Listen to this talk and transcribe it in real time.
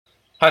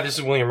Hi, this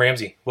is William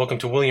Ramsey. Welcome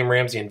to William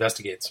Ramsey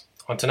Investigates.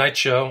 On tonight's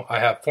show, I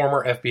have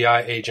former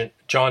FBI agent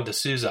John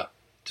DeSouza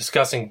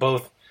discussing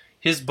both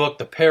his book,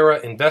 The Para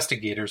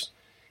Investigators,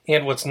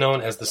 and what's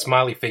known as the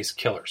Smiley Face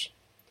Killers.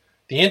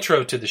 The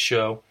intro to the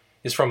show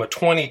is from a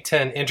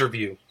 2010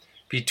 interview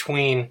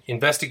between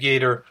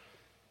investigator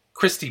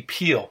Christy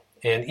Peel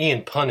and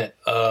Ian Punnett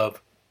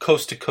of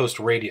Coast to Coast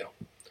Radio.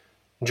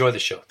 Enjoy the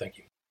show. Thank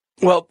you.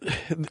 Well,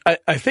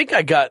 I think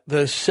I got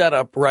the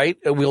setup right.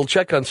 We'll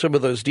check on some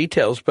of those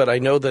details, but I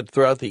know that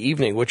throughout the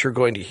evening, what you're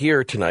going to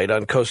hear tonight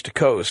on Coast to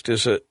Coast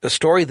is a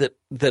story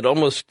that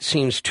almost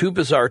seems too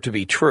bizarre to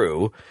be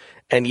true,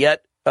 and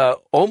yet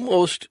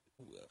almost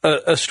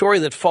a story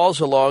that falls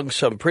along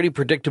some pretty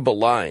predictable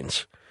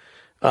lines.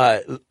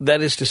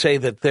 That is to say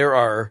that there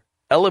are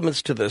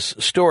elements to this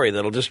story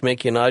that'll just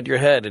make you nod your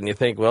head and you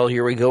think, well,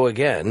 here we go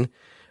again.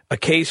 A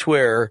case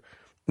where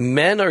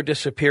men are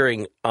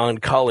disappearing on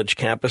college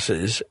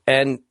campuses,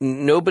 and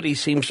nobody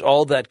seems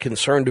all that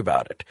concerned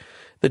about it.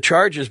 The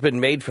charge has been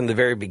made from the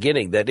very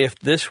beginning that if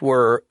these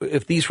were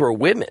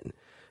women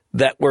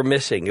that were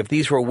missing, if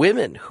these were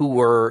women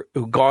who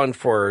gone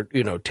for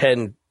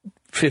 10,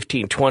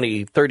 15,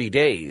 20, 30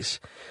 days,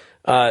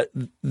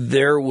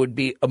 there would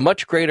be a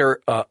much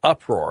greater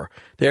uproar.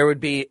 There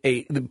would be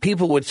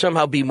people would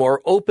somehow be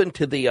more open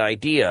to the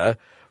idea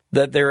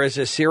that there is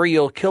a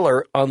serial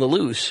killer on the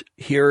loose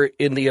here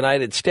in the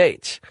United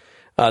States.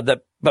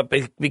 But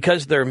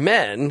because they're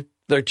men,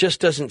 there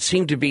just doesn't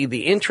seem to be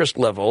the interest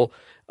level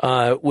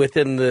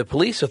within the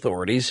police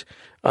authorities.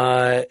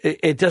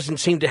 It doesn't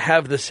seem to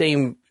have the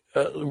same.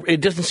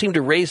 It doesn't seem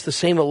to raise the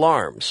same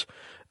alarms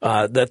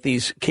that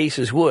these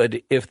cases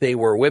would if they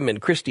were women.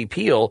 Christy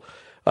Peel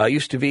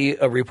used to be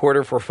a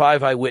reporter for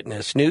 5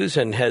 Eyewitness News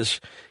and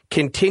has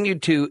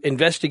continued to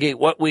investigate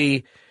what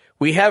we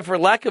have, for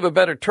lack of a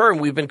better term,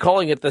 we've been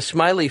calling it the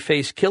Smiley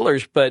Face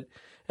Killers,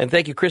 and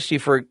thank you, Christy,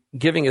 for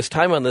giving us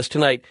time on this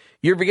tonight.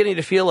 You're beginning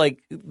to feel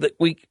like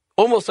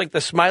almost like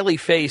the Smiley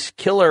Face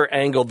Killer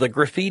angle, the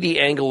graffiti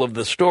angle of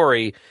the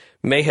story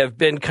may have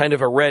been kind of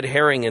a red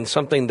herring and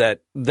something that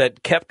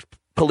kept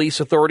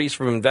police authorities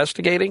from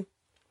investigating?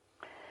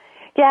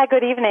 Yeah,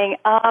 good evening.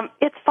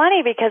 It's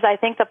funny because I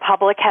think the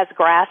public has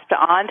grasped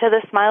onto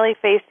the Smiley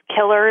Face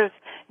Killer's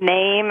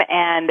name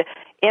and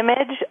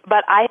image,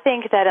 but I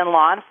think that in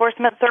law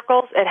enforcement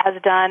circles, it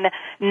has done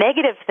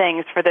negative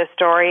things for this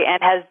story and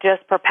has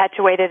just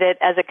perpetuated it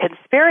as a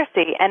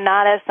conspiracy and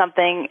not as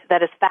something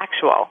that is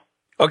factual.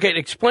 Okay,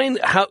 explain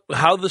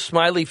how the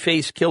Smiley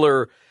Face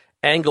Killer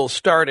angle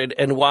started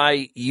and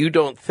why you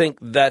don't think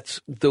that's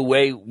the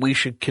way we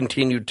should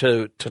continue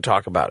to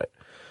talk about it.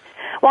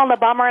 Well, the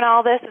bummer in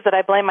all this is that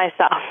I blame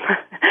myself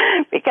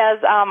because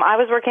I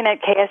was working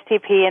at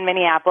KSTP in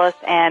Minneapolis,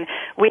 and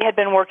we had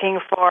been working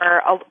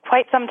for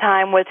quite some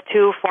time with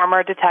 2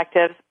 former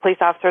detectives, police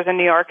officers in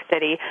New York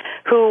City,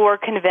 who were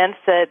convinced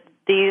that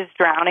these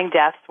drowning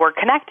deaths were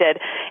connected.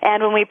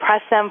 And when we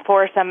pressed them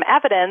for some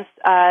evidence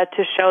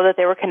to show that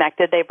they were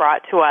connected, they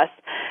brought to us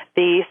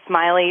the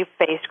smiley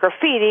face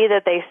graffiti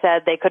that they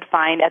said they could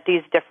find at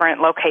these different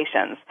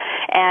locations.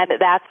 And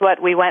that's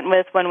what we went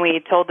with when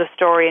we told the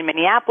story in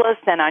Minneapolis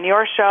and on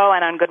your show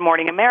and on Good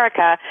Morning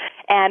America.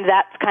 And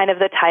that's kind of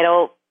the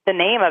title, the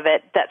name of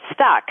it, that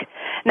stuck.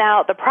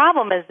 Now, the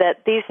problem is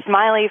that these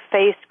smiley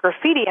face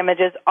graffiti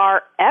images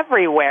are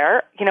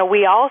everywhere.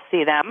 We all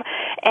see them.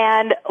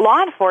 And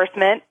law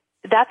enforcement,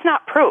 that's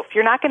not proof.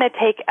 You're not going to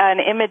take an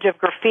image of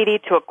graffiti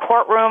to a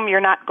courtroom.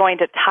 You're not going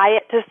to tie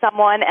it to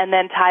someone and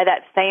then tie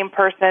that same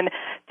person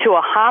to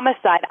a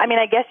homicide. I mean,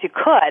 I guess you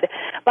could,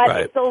 but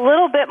right. It's a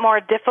little bit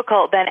more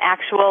difficult than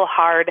actual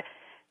hard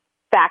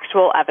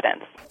factual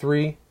evidence.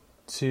 3,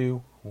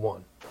 2,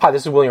 1. Hi,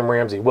 this is William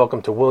Ramsey.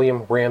 Welcome to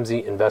William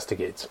Ramsey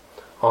Investigates.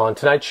 On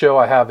tonight's show,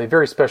 I have a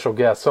very special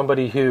guest,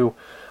 somebody who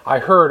I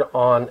heard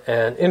on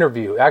an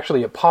interview.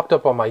 Actually, it popped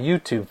up on my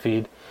YouTube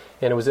feed,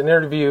 and it was an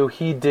interview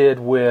he did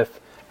with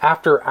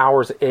After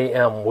Hours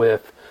AM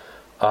with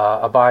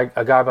a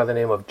guy by the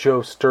name of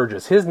Joe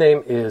Sturgis. His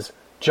name is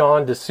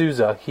John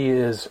DeSouza. He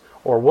is,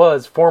 or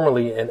was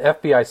formerly, an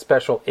FBI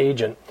special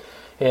agent.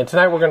 And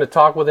tonight we're going to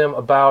talk with him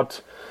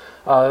about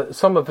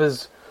some of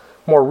his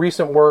more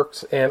recent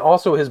works and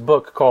also his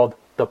book called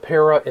The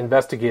Para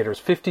Investigators,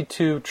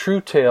 52 True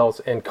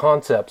Tales and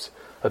Concepts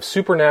of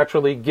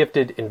Supernaturally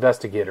Gifted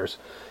Investigators.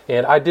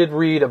 And I did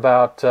read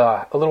about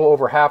a little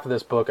over half of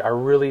this book. I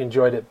really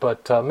enjoyed it.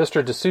 But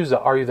Mr.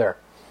 DeSouza, are you there?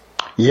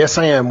 Yes,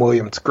 I am,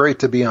 William. It's great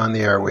to be on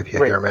the air with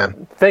you here,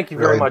 man. Thank you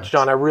very much,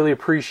 John. I really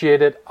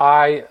appreciate it.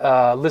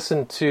 I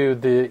listened to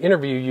the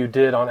interview you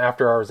did on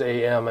After Hours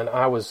AM, and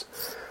I was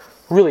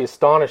really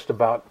astonished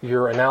about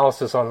your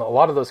analysis on a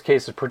lot of those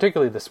cases,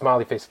 particularly the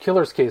Smiley Face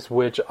Killers case,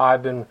 which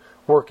I've been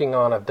working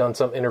on. I've done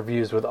some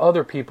interviews with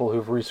other people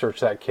who've researched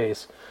that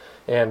case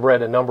and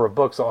read a number of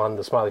books on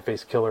the Smiley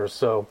Face Killers.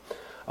 So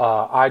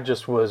I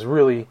just was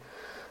really,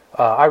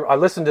 I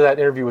listened to that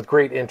interview with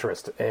great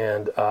interest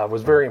and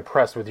was very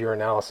impressed with your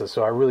analysis.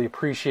 So I really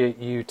appreciate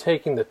you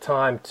taking the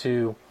time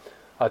to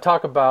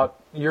talk about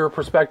your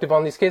perspective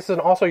on these cases and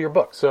also your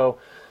book. So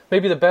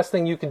maybe the best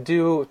thing you can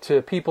do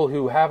to people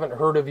who haven't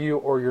heard of you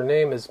or your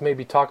name is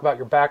maybe talk about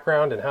your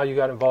background and how you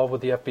got involved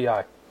with the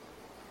FBI.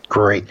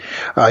 Great.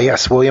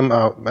 Yes, William,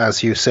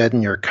 as you said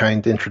in your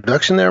kind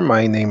introduction there,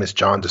 my name is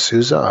John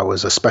DeSouza. I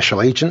was a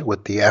special agent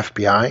with the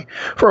FBI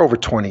for over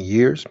 20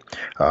 years.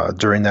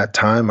 During that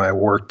time, I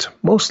worked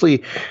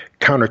mostly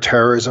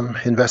counterterrorism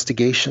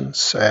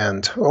investigations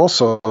and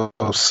also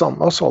a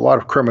lot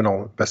of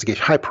criminal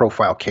investigation,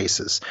 high-profile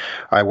cases.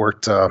 I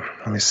worked, the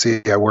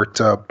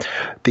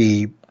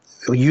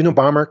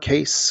Unabomber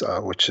case,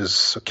 which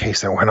is a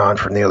case that went on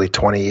for nearly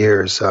 20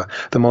 years,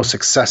 the most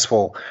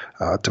successful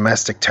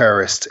domestic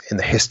terrorist in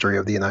the history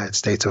of the United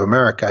States of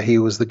America. He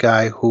was the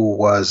guy who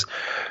was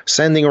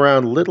sending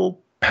around little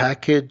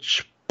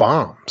package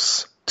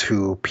bombs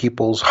to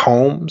people's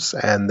homes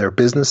and their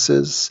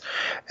businesses,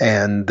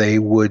 and they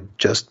would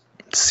just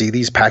see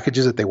these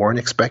packages that they weren't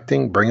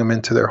expecting, bring them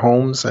into their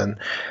homes, and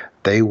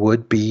they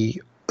would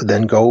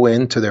then go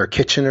into their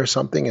kitchen or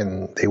something,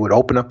 and they would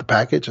open up the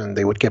package and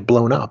they would get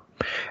blown up.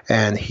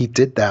 And he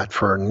did that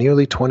for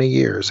nearly 20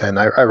 years. And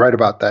I write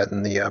about that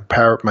in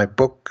my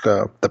book,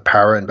 The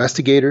Para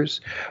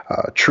Investigators,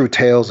 True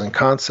Tales and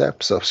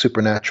Concepts of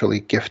Supernaturally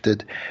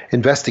Gifted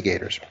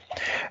Investigators.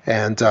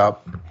 And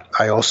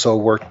I also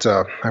worked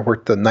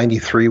the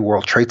 93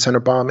 World Trade Center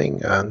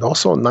bombing and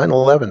also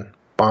 9/11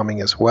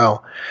 bombing as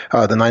well,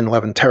 the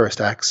 9/11 terrorist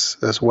acts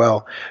as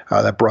well,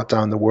 that brought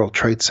down the World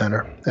Trade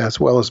Center, as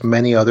well as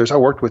many others. I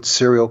worked with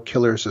serial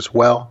killers as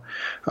well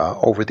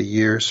over the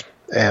years.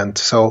 And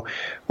so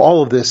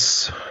all of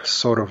this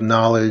sort of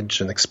knowledge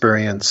and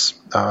experience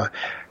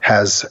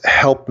has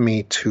helped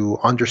me to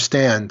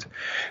understand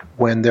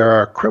when there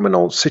are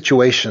criminal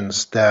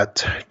situations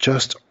that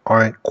just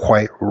aren't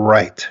quite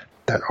right,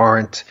 that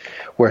aren't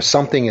where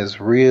something is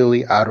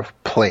really out of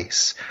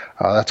place.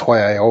 That's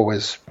why I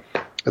always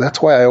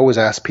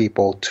ask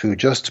people to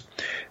just,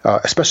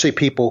 especially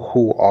people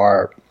who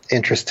are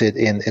interested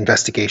in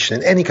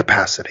investigation in any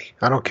capacity.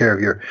 I don't care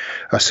if you're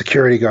a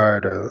security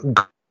guard, a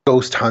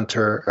ghost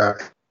hunter,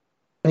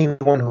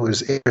 anyone who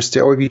is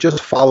interested, or if you just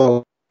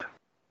follow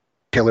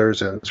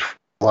killers and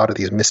a lot of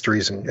these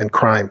mysteries and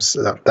crimes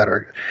that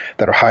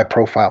are high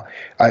profile.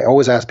 I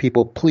always ask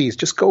people, please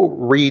just go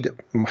read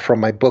from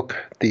my book,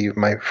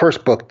 my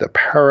first book, The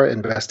Para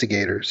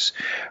Investigators.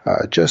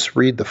 Just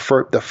read the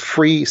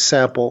free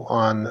sample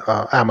on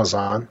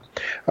Amazon.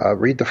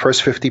 Read the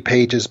first 50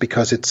 pages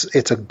because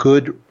it's a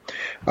good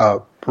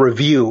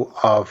review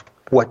of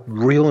what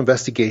real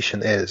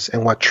investigation is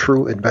and what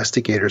true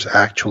investigators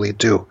actually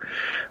do.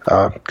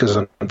 Because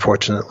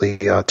unfortunately,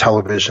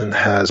 television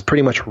has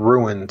pretty much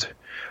ruined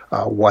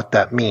what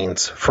that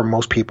means for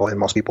most people in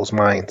most people's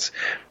minds.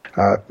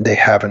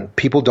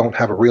 People don't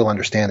have a real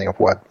understanding of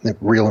what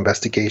real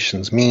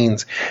investigations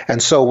means.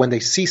 And so when they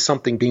see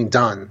something being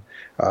done,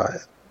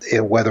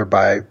 whether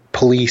by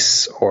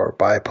police or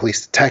by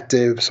police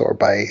detectives or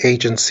by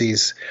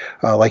agencies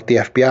like the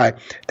FBI,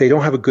 they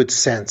don't have a good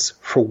sense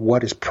for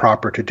what is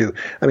proper to do.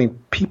 I mean,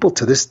 people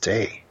to this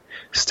day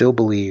still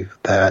believe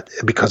that,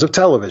 because of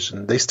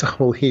television, they still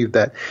believe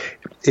that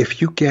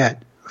if you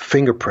get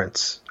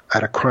fingerprints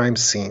at a crime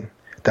scene,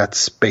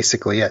 that's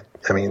basically it.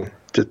 I mean,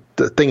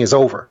 the thing is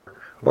over.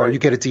 Or you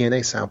get a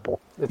DNA sample.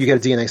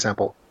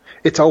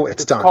 It's over.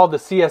 It's done. It's called the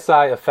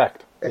CSI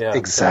effect. Yeah,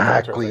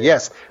 exactly.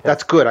 Yes,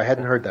 that's good. I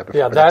hadn't heard that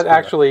before. Yeah, that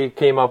actually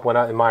came up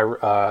in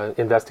my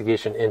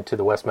investigation into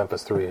the West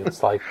Memphis 3.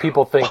 It's like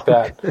people think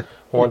that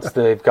once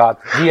they've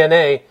got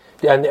DNA,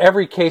 and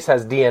every case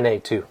has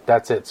DNA too.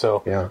 That's it.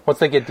 So once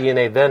they get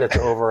DNA, then it's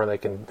over, and they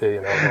can,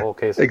 the whole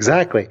case.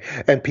 Exactly.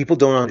 And people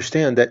don't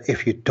understand that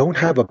if you don't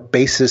have a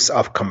basis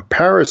of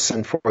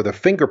comparison for the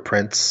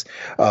fingerprints,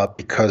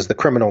 because the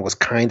criminal was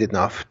kind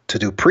enough to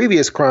do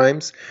previous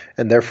crimes,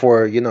 and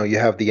therefore, you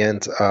have the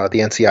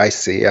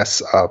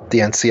NCICS, the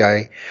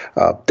NCI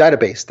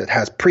database that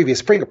has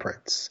previous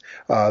fingerprints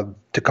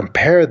to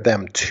compare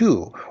them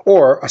to,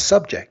 or a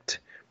subject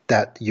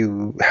that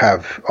you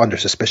have under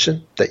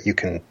suspicion that you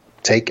can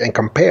take and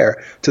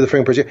compare to the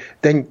fingerprints,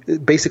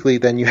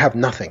 then you have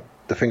nothing.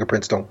 The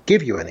fingerprints don't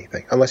give you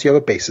anything unless you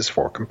have a basis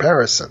for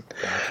comparison,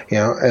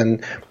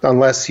 and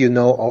unless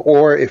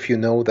or if you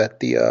know that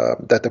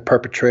the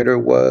perpetrator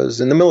was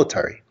in the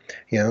military,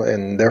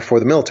 and therefore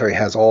the military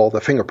has all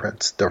the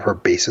fingerprints. They're her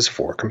basis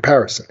for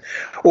comparison,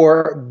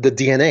 or the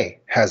DNA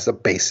has the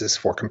basis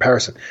for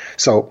comparison.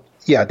 So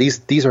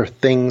these are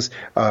things.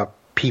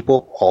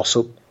 People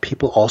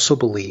also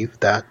believe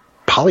that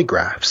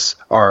polygraphs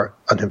are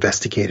an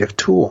investigative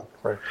tool,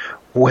 right,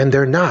 when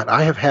they're not.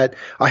 I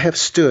have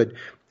stood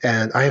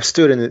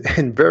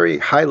in very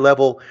high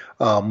level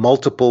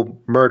multiple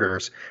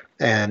murders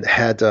and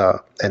had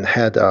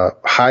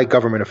high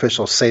government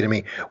officials say to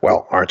me,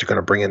 "Well, aren't you going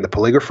to bring in the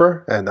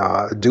polygrapher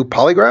and do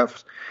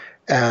polygraphs?"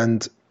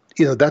 And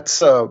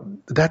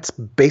that's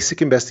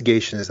basic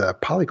investigation. Is that a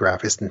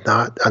polygraph is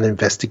not an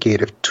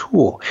investigative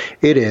tool.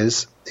 It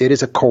is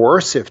a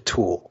coercive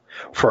tool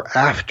for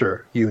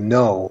after you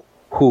know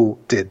who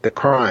did the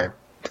crime.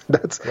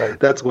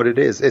 That's what it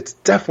is. It's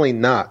definitely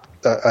not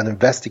an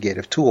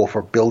investigative tool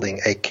for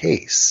building a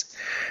case.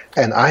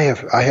 And I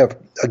have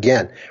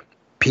again,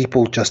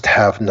 people just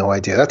have no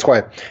idea. That's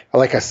why,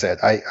 like I said,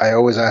 I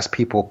always ask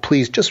people,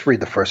 please just read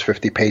the first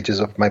 50 pages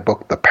of my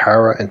book, The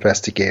Para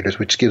Investigators,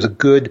 which gives a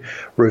good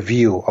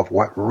review of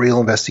what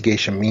real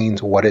investigation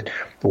means, what it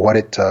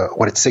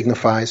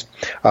signifies.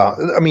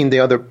 The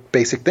other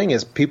basic thing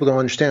is people don't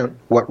understand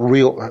what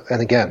real, and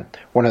again,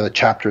 one of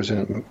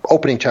the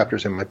opening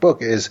chapters in my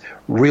book is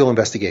real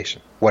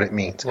investigation, what it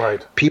means.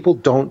 Right. People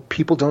don't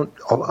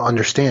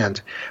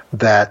understand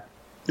that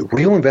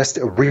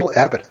real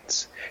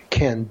evidence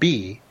can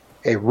be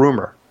a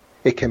rumor.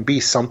 It can be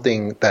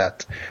something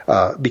that,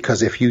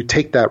 because if you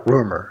take that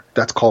rumor,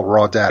 that's called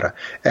raw data,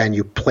 and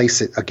you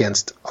place it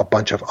against a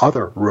bunch of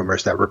other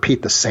rumors that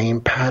repeat the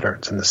same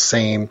patterns and the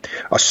same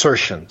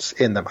assertions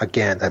in them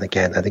again and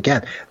again and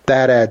again,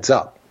 that adds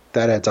up.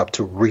 That adds up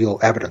to real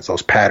evidence,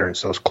 those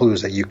patterns, those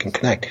clues that you can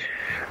connect.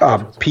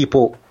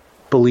 People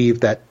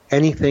believe that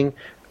anything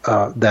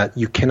that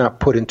you cannot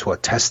put into a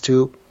test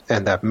tube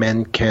and that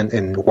men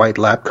in white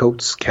lab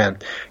coats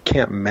can't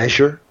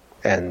measure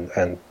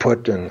and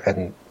put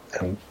and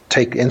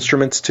take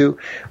instruments to,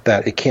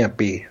 that it can't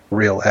be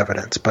real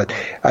evidence. But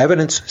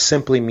evidence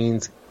simply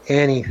means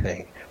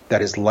anything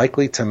that is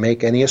likely to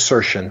make any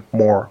assertion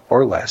more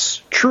or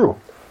less true.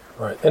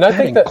 Right, and I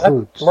think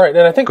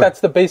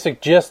that's the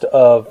basic gist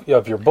of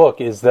your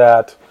book, is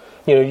that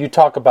you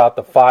talk about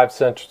the five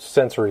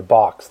sensory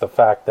box, the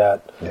fact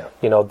that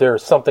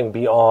there's something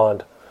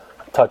beyond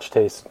touch,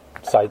 taste,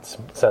 sight,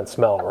 sense,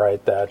 smell,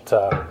 right? That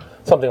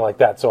something like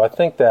that. So I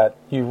think that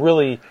you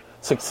really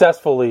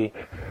successfully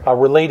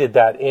related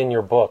that in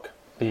your book,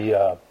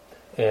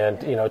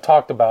 and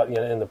talked about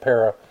in the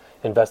Para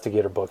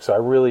Investigator book. So I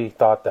really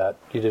thought that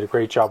you did a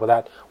great job with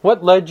that.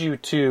 What led you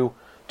to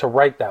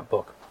write that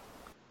book?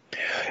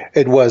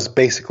 It was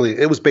basically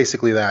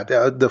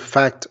that the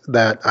fact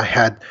that I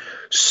had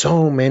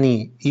so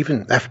many,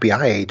 even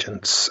FBI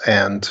agents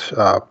and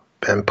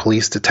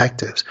police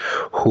detectives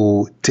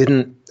who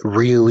didn't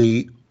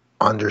really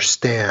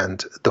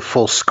understand the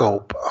full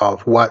scope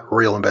of what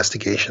real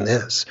investigation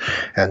is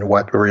and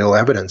what real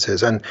evidence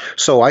is. And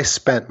so I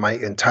spent my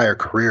entire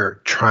career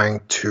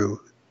trying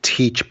to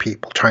teach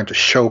people, trying to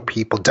show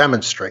people,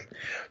 demonstrate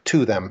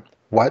to them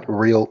what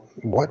real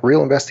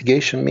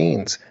investigation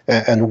means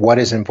and what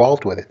is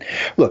involved with it.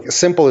 Look, as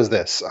simple as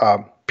this.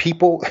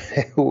 People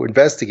who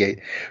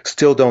investigate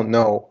still don't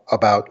know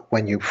about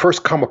when you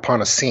first come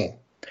upon a scene.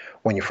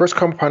 When you first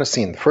come upon a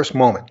scene, the first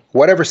moment,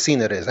 whatever scene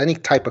it is, any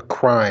type of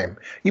crime,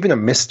 even a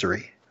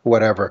mystery,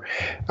 whatever,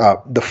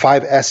 the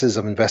 5 S's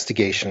of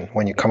investigation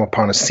when you come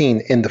upon a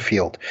scene in the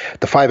field.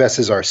 The 5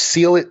 S's are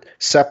seal it,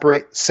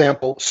 separate,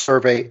 sample,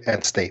 survey,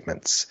 and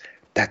statements.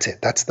 That's it.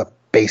 That's the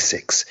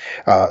basics.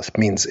 All it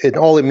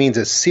means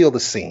is seal the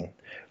scene.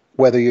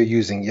 Whether you're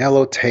using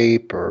yellow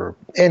tape or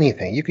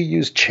anything, you could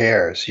use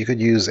chairs, you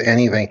could use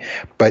anything,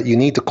 but you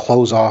need to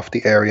close off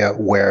the area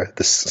where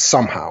the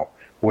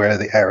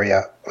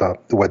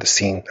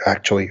scene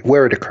actually,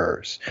 where it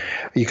occurs.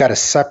 You got to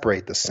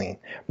separate the scene.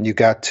 You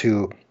got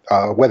to,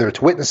 whether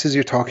it's witnesses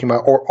you're talking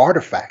about or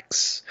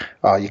artifacts,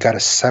 you got to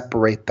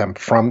separate them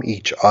from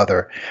each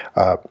other.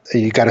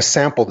 You got to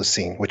sample the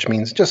scene, which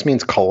just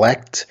means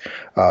collect,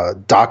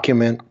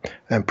 document,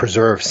 and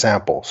preserve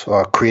samples.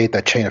 Create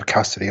that chain of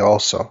custody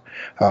also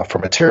for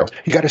materials.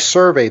 You got to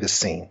survey the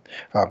scene.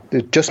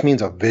 It just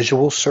means a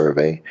visual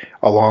survey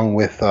along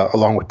with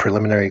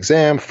preliminary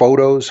exam,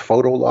 photos,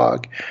 photo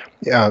log.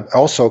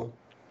 Also,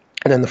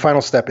 and then the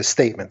final step is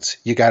statements.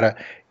 You got to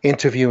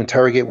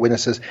interrogate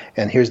witnesses,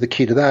 and here's the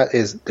key to that: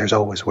 is there's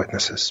always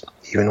witnesses,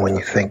 even when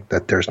you think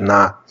that there's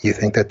not. You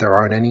think that there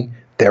aren't any.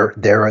 They're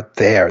out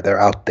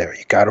there.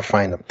 You got to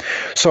find them.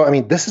 So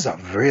this is a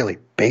really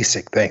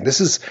basic thing.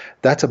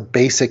 That's a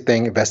basic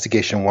thing,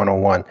 investigation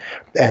 101,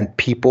 and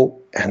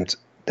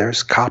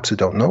there's cops who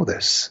don't know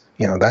this.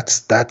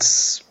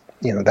 That's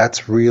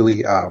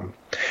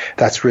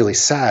really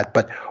sad.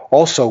 But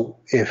also,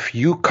 if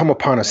you come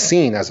upon a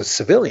scene as a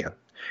civilian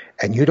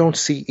and you don't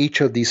see each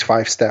of these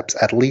 5 steps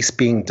at least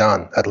being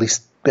done,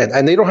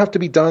 and they don't have to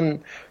be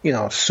done, in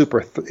a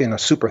super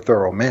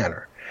thorough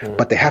manner,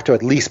 but they have to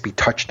at least be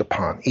touched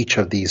upon, each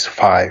of these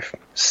 5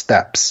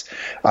 steps.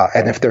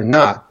 And if they're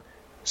not,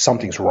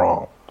 something's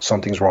wrong,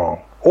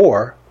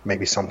 or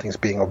maybe something's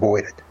being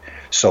avoided.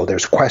 So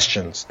there's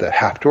questions that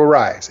have to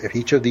arise. If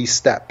each of these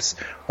steps,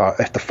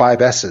 if the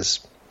 5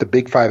 S's, the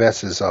big 5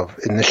 S's of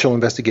initial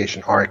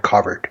investigation aren't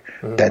covered,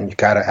 then you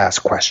got to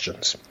ask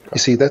questions. You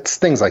see, that's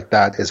things like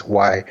that is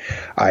why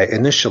I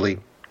initially,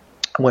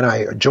 when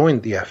I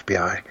joined the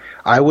FBI,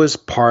 I was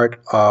part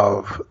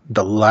of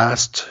the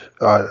last.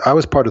 I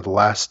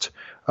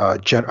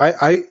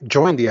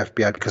joined the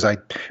FBI because I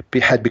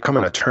had become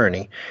an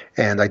attorney,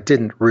 and I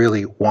didn't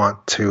really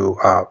want to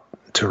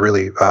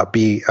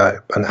be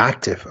an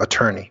active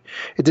attorney.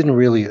 It didn't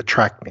really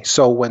attract me.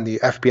 So when the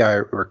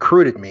FBI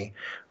recruited me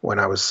when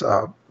I was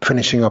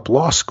finishing up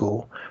law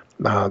school,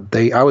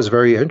 I was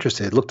very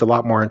interested. It looked a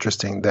lot more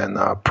interesting than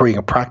being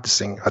a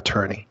practicing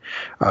attorney.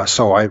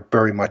 So I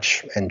very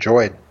much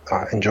enjoyed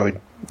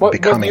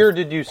becoming what year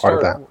did you part start?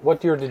 of that.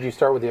 What year did you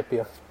start with the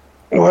FBI?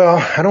 Well,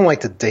 I don't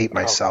like to date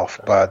myself,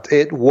 but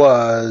it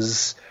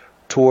was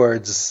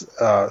towards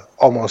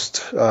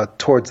almost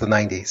towards the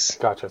 90s.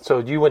 Gotcha. So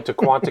you went to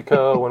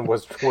Quantico and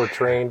were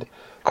trained.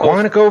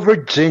 Quantico,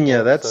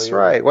 Virginia. That's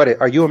right.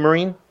 What are you a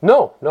Marine?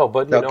 No,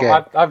 but you Okay.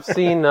 know, I've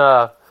seen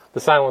The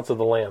Silence of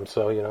the Lambs,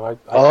 so you know, I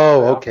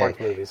okay. watch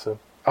movies. So.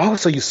 Oh,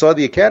 so you saw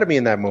the Academy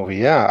in that movie?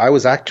 Yeah, I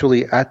was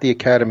actually at the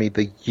Academy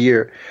the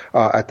year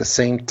at the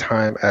same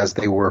time as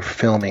they were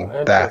filming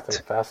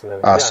that.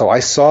 Fascinating. Yeah. So I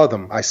saw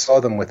them. I saw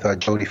them with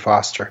Jodie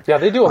Foster. Yeah,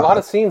 they do a lot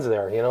of scenes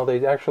there. You know,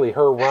 they actually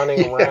her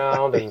running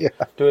around and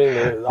doing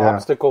the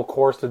obstacle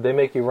course. Did they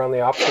make you run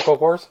the obstacle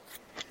course?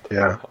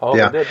 Yeah. Oh,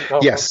 yeah. They did?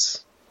 Oh,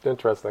 yes.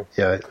 Interesting.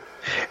 Yeah.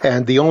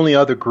 And the only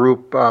other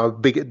group,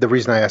 the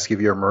reason I ask if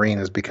you're a Marine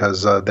is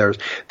because there's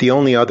the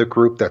only other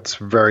group that's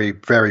very,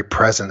 very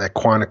present at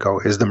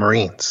Quantico is the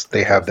Marines.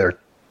 They have their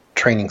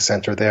training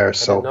center there. I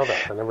didn't know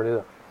that. I never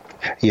knew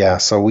that. Yeah,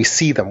 so we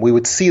see them. We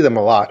would see them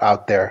a lot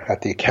out there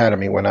at the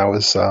Academy when I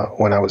was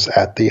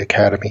at the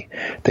Academy.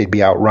 They'd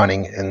be out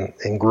running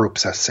in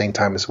groups at the same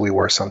time as we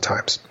were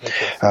sometimes.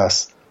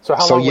 So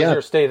how long was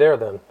your stay there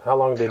then? How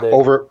long did they?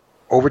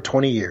 Over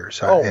 20 years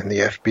in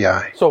the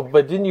FBI. So,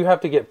 but didn't you have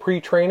to get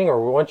pre-training,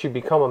 or once you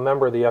become a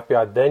member of the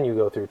FBI, then you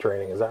go through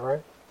training? Is that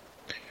right?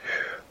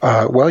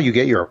 Well, you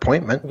get your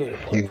appointment.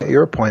 You get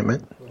your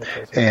appointment,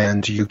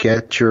 and you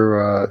get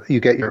your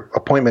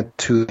appointment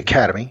to the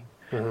Academy,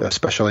 a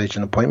special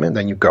agent appointment.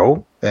 Then you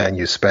go and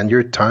you spend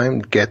your time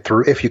get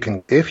through. If you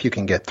can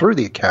get through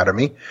the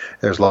Academy,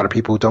 there's a lot of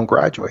people who don't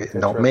graduate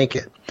and don't make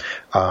it.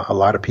 A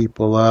lot of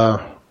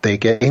people. They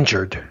get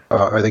injured,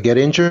 or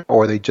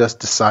they just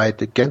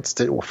decide against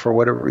it for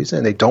whatever reason,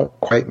 and they don't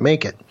quite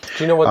make it.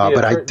 Do you know what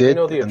do you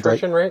know the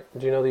attrition rate?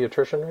 Do you know the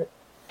attrition rate?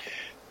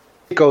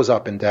 It goes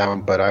up and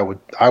down, but I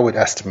would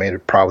estimate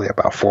it probably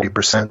about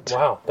 40%.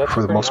 Wow, that's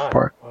for the most high.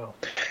 part. Wow.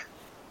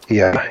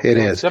 Yeah, it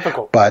is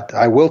difficult. But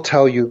I will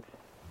tell you.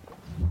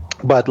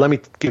 But let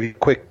me give you a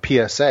quick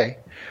PSA.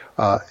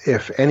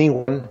 If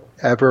anyone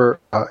ever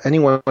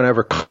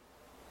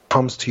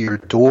comes to your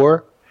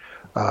door,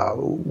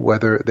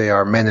 whether they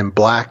are Men in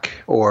Black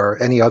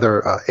or any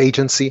other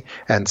agency,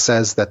 and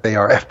says that they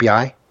are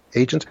FBI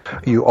agents,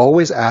 you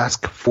always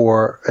ask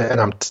for,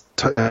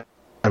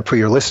 and for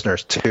your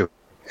listeners too,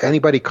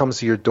 anybody comes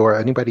to your door,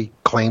 anybody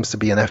claims to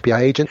be an FBI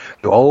agent,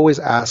 you always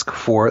ask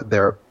for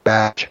their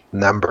badge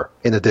number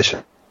in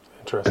addition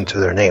to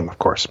their name, of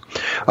course.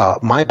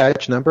 My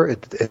badge number,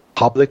 it's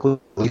publicly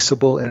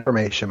releasable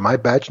information. My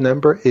badge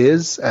number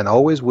is and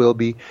always will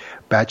be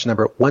badge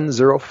number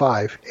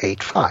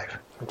 10585.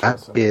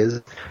 That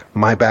is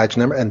my badge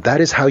number, and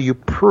that is how you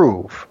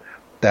prove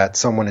that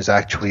someone is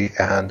actually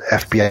an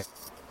FBI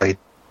agent.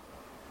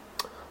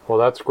 Well,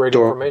 that's great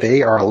information.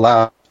 They are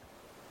allowed,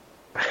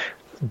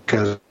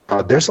 because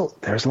there's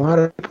a lot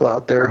of people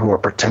out there who are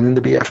pretending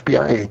to be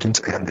FBI agents,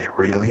 and they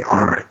really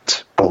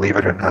aren't, believe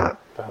it or not.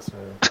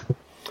 Fascinating.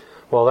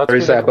 Well, that's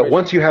There's that, but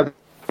once you have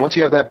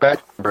that badge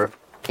number,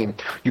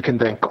 you can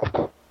then, of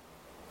course,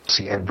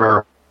 see and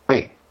verify.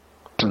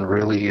 And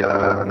really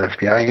an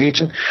FBI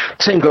agent.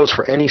 Same goes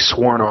for any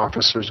sworn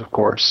officers, of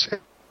course.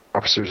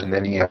 Officers and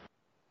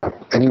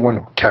anyone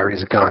who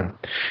carries a gun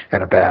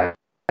and a badge,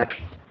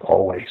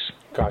 always.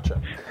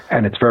 Gotcha.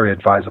 And it's very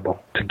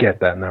advisable to get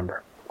that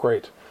number.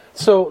 Great.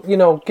 So, you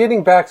know,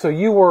 getting back, so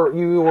you were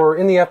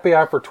in the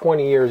FBI for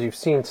 20 years. You've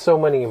seen so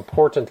many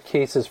important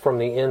cases from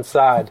the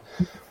inside.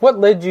 What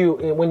led you,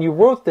 when you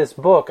wrote this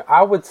book,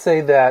 I would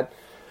say that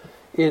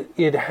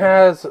it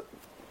has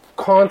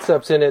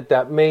concepts in it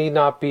that may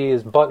not be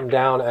as buttoned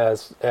down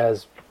as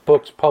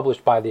books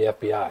published by the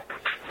FBI,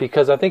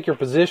 because I think your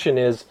position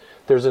is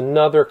there's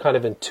another kind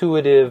of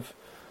intuitive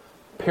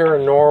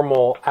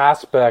paranormal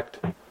aspect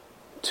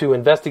to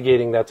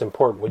investigating that's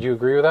important. Would you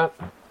agree with that?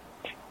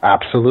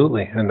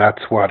 Absolutely, and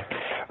that's what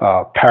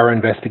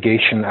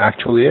para-investigation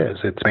actually is.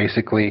 It's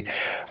basically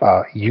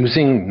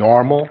using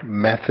normal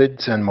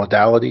methods and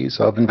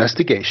modalities of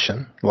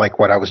investigation, like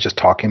what I was just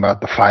talking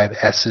about, the 5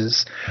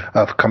 S's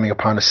of coming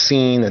upon a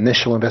scene,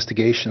 initial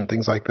investigation,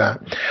 things like that.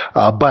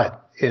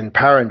 But in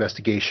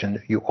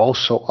para-investigation, you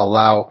also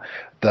allow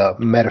the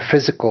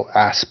metaphysical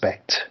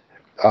aspect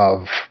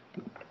of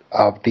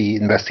the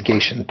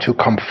investigation to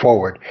come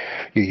forward.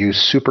 You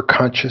use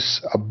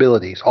superconscious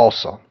abilities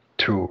also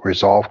to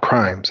resolve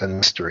crimes and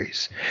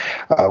mysteries,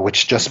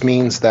 which just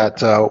means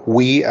that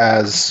we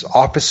as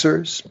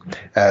officers,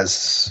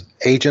 as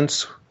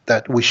agents,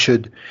 that we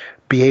should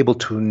be able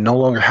to no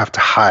longer have to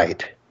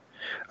hide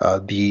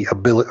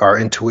our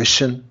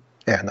intuition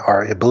and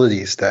our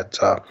abilities that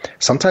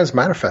sometimes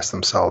manifest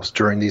themselves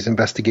during these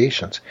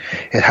investigations.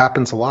 It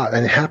happens a lot,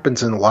 and it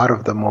happens in a lot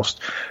of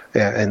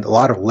in a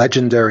lot of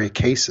legendary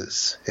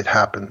cases. It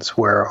happens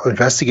where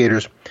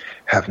investigators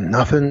have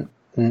nothing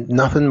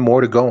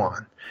more to go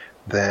on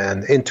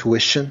than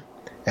intuition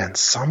and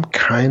some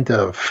kind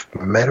of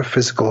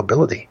metaphysical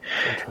ability.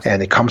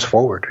 And it comes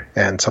forward,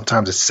 and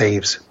sometimes it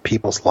saves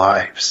people's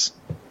lives.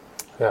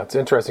 Yeah, it's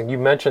interesting. You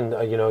mentioned,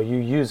 you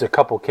use a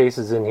couple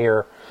cases in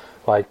here,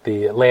 like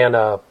the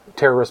Atlanta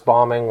terrorist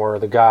bombing, where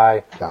the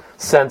guy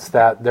sensed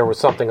that there was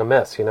something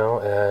amiss,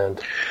 and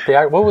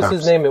what was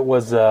his name? It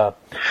was that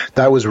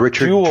was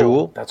Richard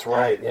Jewell. That's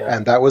right. Yeah,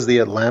 and that was the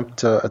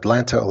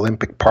Atlanta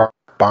Olympic Park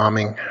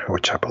bombing,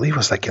 which I believe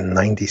was like in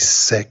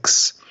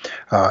 '96.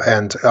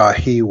 And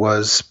he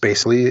was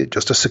basically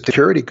just a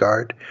security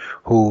guard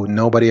who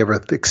nobody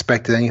ever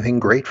expected anything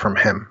great from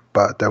him.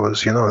 But there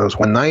was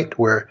one night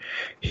where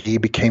he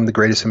became the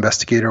greatest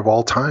investigator of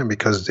all time,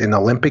 because in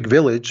Olympic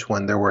Village,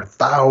 when there were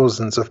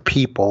thousands of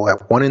people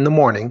at 1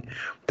 a.m.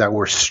 that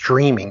were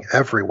streaming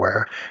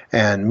everywhere,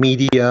 and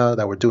media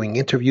that were doing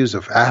interviews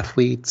of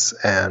athletes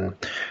and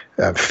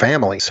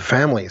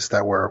families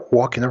that were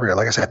walking everywhere.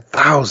 Like I said,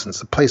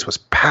 thousands. The place was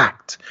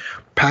packed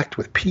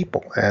with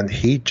people. And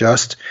he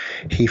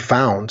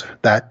found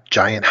that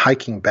giant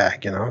hiking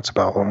bag, it's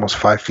about almost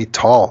 5 feet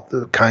tall,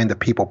 the kind that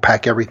people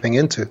pack everything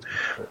into.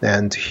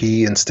 And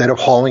he, instead of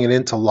hauling it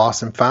into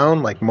lost and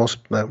found like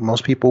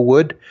most people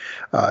would,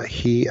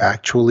 he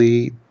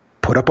actually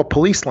put up a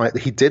police line.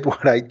 He did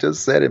what I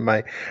just said in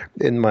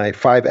my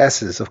 5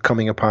 S's of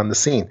coming upon the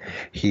scene.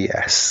 He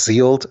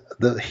sealed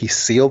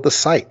the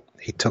site.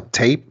 He took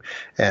tape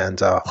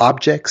and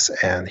objects,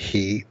 and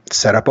he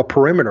set up a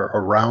perimeter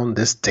around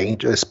this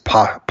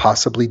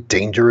possibly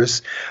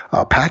dangerous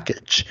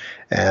package.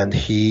 And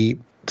he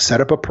set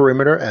up a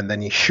perimeter, and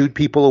then he shooed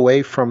people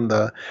away from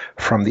the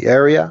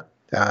area.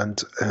 And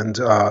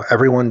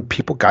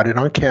people got it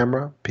on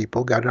camera.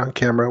 People got it on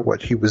camera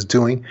what he was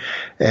doing,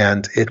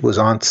 and it was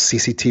on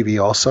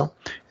CCTV also.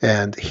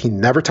 And he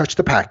never touched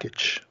the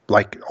package.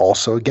 Like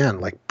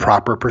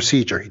proper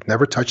procedure. He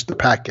never touched the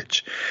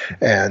package,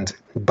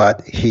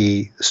 but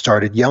he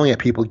started yelling at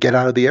people, "Get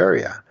out of the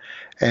area!"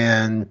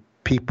 And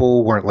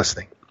people weren't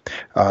listening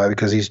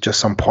because he's just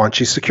some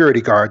paunchy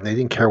security guard, and they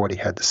didn't care what he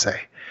had to say.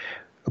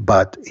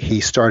 But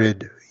he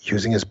started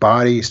using his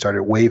body, he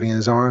started waving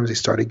his arms, he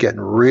started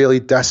getting really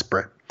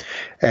desperate,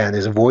 and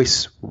his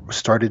voice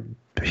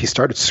he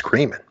started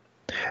screaming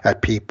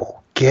at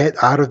people,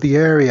 "Get out of the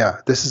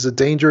area. This is a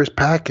dangerous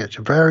package,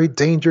 a very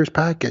dangerous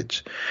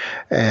package."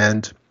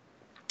 And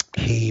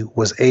he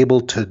was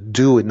able to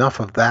do enough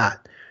of that.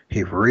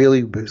 He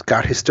really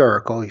got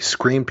hysterical. He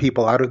screamed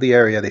people out of the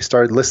area. They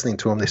started listening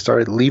to him. They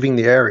started leaving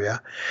the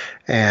area.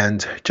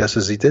 And just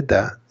as he did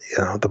that,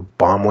 the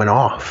bomb went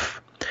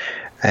off.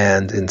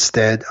 And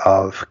instead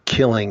of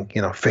killing,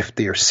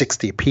 50 or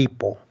 60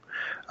 people,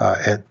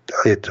 it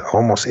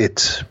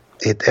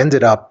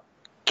ended up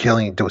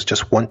killing. There was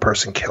just one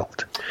person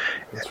killed.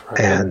 That's right.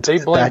 And they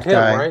blamed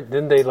him, right?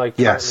 Didn't they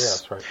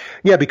Yes. Right.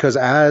 Yeah, because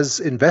as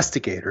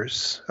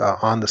investigators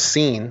on the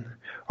scene,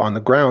 on the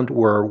ground,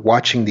 were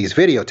watching these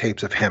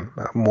videotapes of him,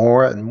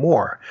 more and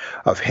more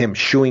of him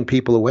shooing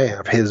people away,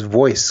 of his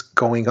voice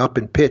going up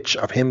in pitch,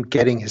 of him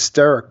getting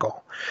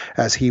hysterical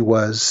as he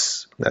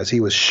was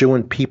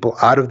shooing people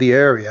out of the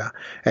area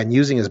and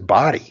using his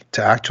body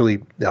to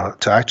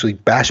actually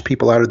bash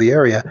people out of the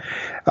area.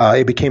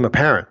 It became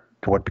apparent.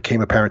 What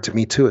became apparent to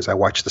me too, as I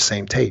watched the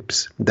same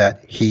tapes,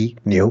 that he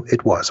knew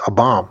it was a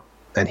bomb,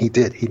 and he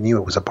did. He knew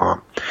it was a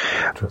bomb,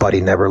 but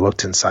he never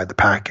looked inside the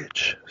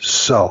package.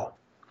 So,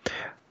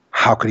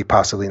 how could he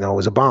possibly know it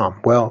was a bomb?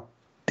 Well,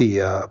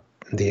 the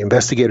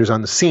investigators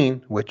on the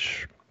scene,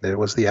 which it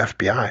was the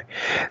FBI,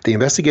 the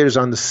investigators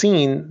on the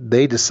scene,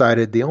 they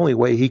decided the only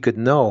way he could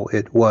know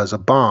it was a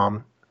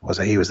bomb was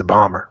that he was the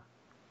bomber.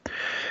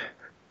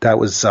 That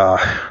was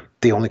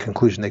the only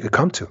conclusion they could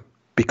come to,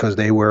 because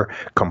they were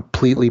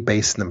completely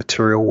based in the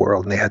material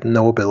world and they had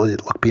no ability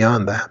to look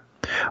beyond that.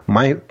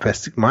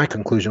 My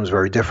conclusion was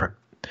very different.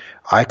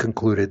 I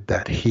concluded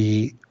that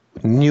he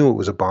knew it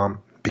was a bomb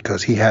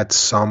because he had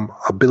some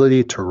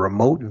ability to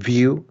remote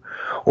view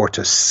or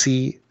to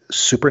see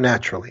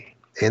supernaturally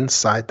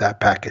inside that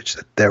package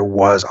that there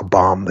was a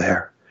bomb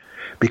there,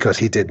 because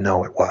he did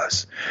know it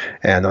was.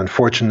 And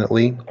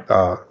unfortunately,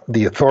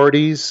 the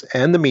authorities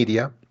and the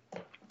media,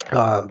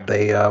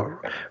 they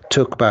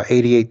took about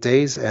 88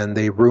 days and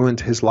they ruined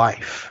his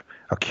life,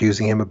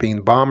 accusing him of being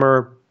the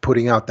bomber,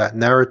 putting out that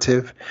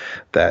narrative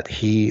that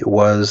he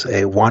was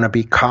a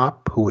wannabe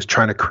cop who was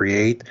trying to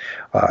create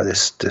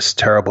this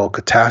terrible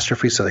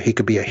catastrophe so that he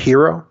could be a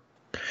hero.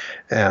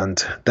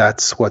 And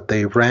that's what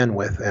they ran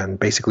with and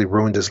basically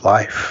ruined his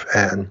life.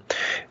 And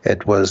there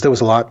was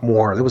a lot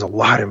more. There was a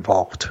lot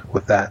involved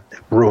with that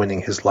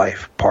ruining his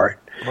life part.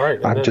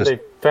 Right. And then they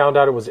found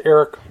out it was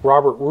Eric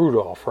Robert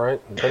Rudolph,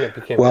 right? And then it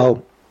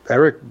became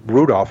Eric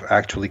Rudolph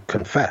actually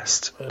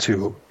confessed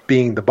to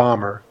being the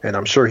bomber, and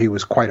I'm sure he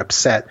was quite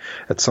upset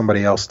at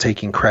somebody else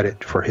taking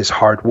credit for his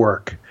hard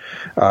work,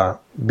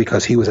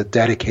 because he was a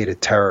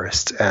dedicated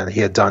terrorist, and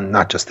he had done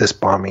not just this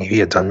bombing, he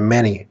had done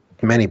many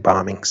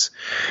bombings.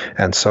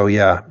 And so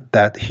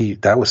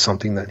that was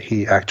something that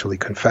he actually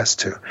confessed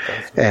to.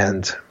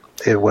 And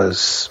it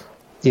was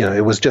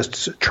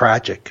just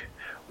tragic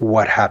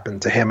what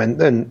happened to him. And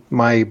then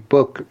my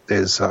book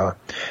is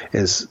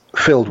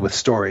filled with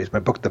stories. My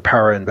book, The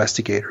Para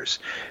Investigators,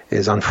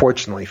 is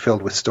unfortunately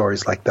filled with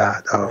stories like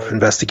that of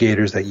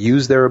investigators that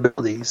use their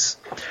abilities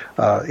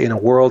in a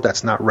world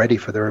that's not ready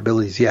for their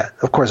abilities yet.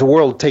 Of course, the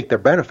world will take their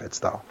benefits,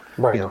 though,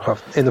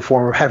 in the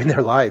form of having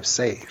their lives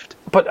saved.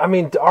 But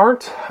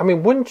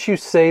wouldn't you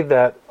say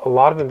that a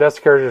lot of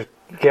investigators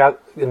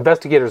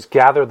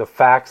gather the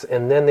facts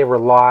and then they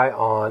rely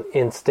on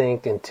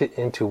instinct and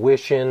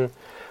intuition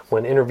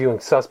when interviewing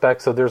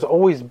suspects? So there's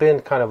always been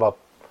kind of a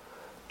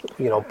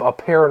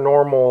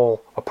paranormal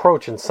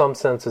approach in some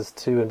senses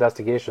to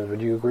investigations.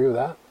 Would you agree with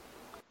that?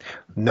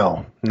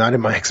 No, not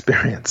in my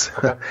experience.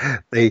 Okay.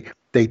 They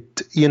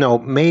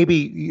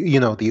maybe,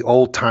 the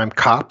old time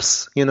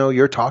cops,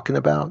 you're talking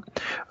about,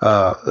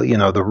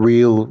 the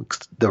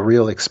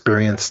real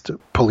experienced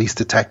police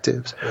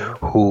detectives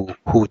who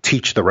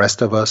teach the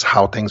rest of us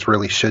how things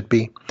really should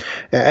be.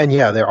 And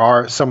yeah, there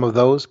are some of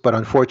those, but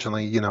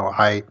unfortunately,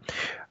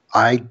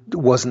 I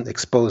wasn't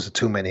exposed to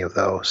too many of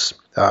those.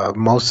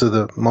 Most of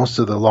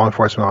the law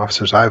enforcement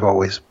officers I've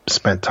always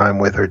spent time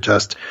with are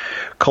just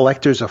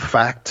collectors of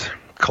fact,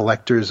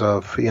 gatherers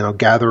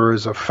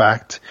of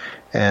fact,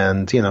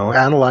 and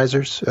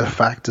analyzers of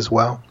fact as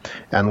well,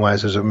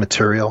 analyzers of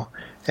material,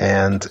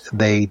 and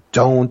they're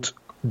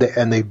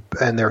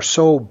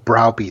so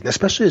browbeaten,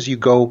 especially as you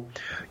go,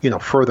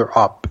 further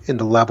up in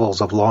the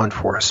levels of law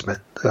enforcement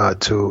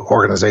to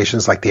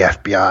organizations like the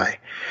FBI.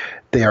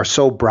 They are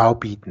so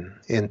browbeaten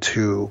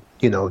into,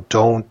 we don't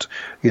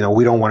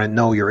want to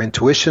know your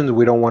intuitions.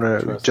 We don't want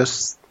to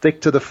just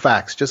stick to the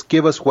facts. Just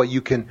give us what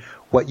you can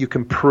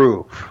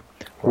prove,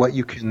 what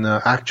you can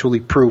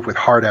actually prove with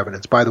hard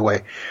evidence. By the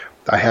way,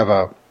 I have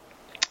a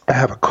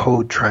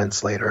code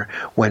translator.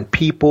 When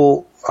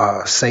people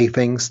say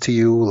things to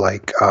you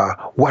like,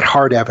 what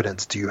hard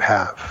evidence do you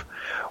have?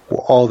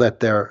 All what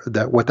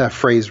that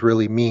phrase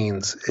really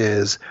means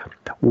is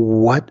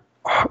what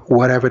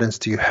evidence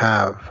do you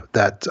have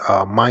that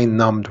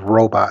mind-numbed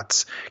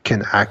robots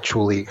can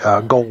actually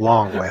go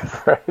along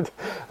with? Right.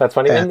 That's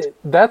funny. And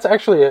that's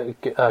actually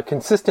a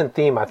consistent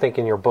theme, I think,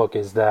 in your book,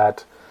 is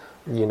that,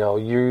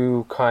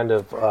 you kind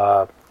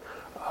of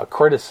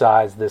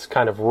criticize this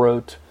kind of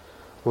rote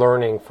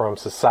learning from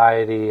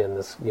society. And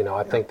this,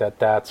 I think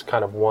that's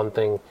kind of one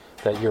thing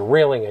that you're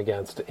railing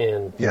against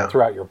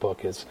throughout your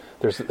book is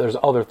there's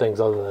other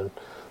things other than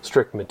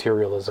strict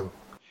materialism.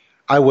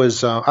 I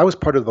was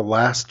part of the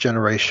last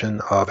generation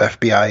of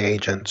FBI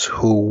agents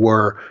who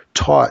were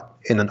taught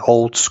in an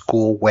old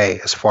school way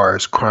as far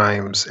as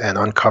crimes and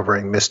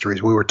uncovering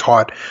mysteries. We were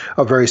taught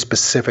a very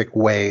specific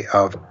way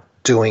of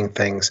doing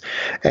things,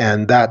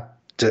 and that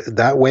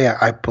way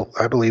I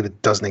believe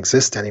it doesn't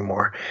exist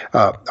anymore.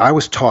 I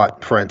was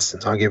taught, for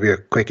instance, I'll give you a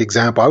quick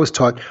example. I was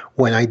taught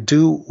when I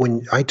do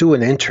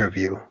an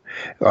interview.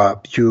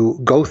 You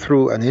go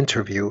through an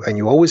interview, and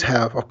you always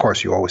have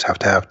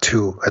to have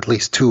at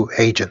least two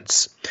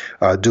agents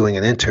doing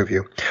an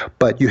interview.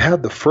 But you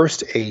have the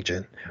first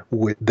agent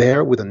with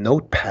a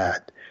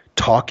notepad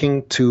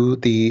talking to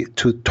the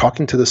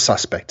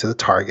suspect, to the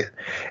target,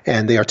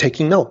 and they are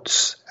taking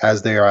notes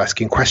as they are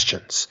asking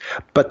questions.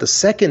 But the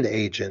second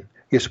agent,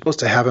 you're supposed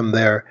to have him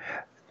there,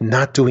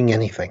 not doing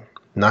anything,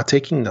 not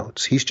taking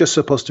notes. He's just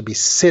supposed to be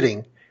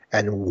sitting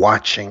and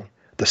watching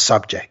the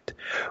subject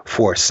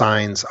for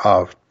signs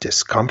of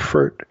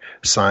discomfort,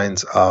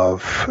 signs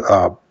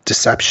of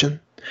deception,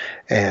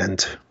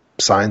 and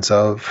signs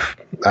of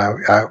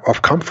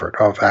comfort,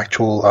 of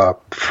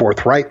actual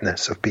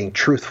forthrightness, of being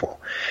truthful.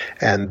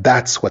 And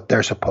that's what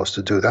they're supposed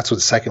to do. That's what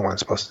the second one's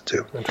supposed to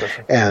do.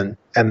 And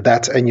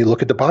you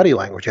look at the body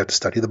language. You have to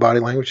study the body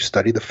language, you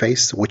study the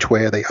face, which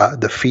way are they,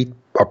 the feet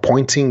are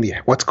pointing,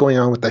 what's going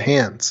on with the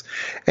hands.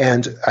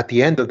 And at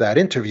the end of that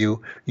interview,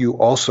 you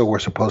also were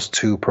supposed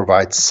to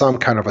provide some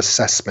kind of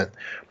assessment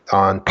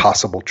on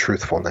possible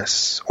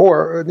truthfulness,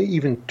 or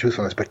even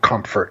truthfulness, but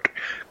comfort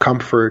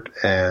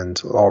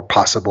or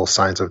possible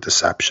signs of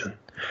deception.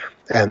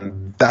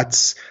 And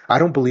I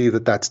don't believe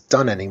that that's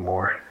done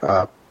anymore.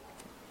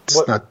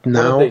 It's not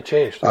now. What have they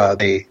changed?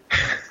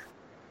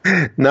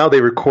 Now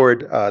they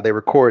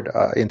record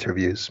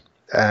interviews,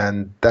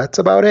 and that's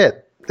about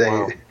it.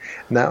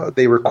 Now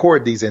they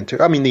record these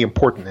the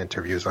important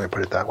interviews. Let me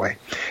put it that way.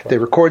 They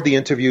record the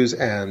interviews,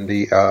 and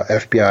the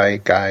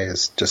FBI guy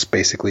is just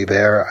basically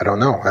there. I don't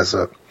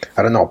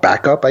know,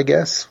 backup, I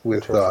guess,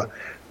 with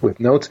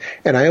notes.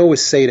 And I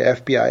always say to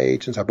FBI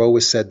agents, I've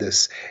always said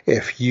this: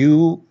 if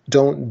you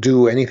don't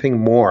do anything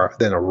more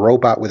than a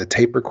robot with a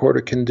tape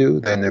recorder can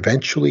do, then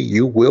eventually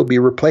you will be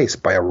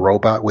replaced by a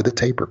robot with a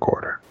tape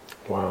recorder.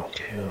 Wow.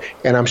 Yeah.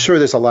 And I'm sure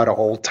there's a lot of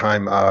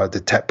old-time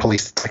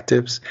police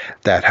detectives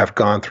that have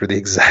gone through the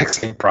exact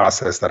same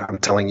process that I'm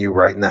telling you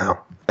right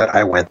now that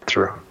I went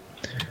through.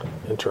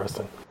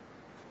 Interesting.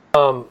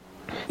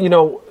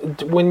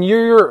 When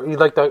you're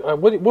like,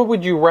 what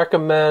would you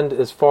recommend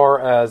as far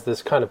as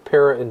this kind of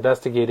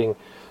para-investigating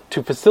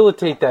to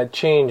facilitate that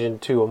change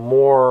into a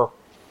more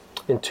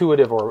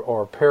intuitive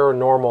or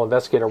paranormal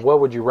investigator? What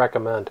would you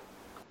recommend?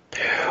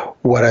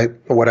 what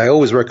I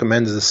always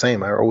recommend is the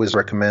same. I always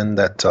recommend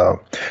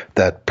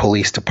that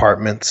police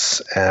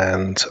departments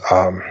and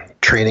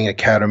training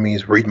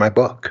academies read my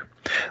book.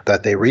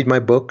 That they read my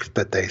book,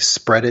 that they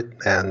spread it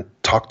and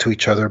talk to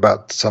each other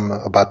about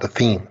the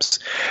themes,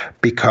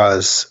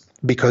 because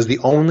the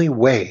only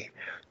way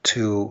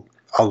to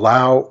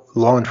allow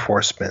law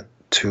enforcement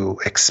to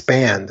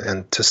expand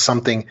and to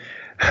something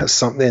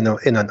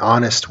in an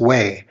honest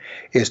way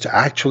is to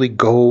actually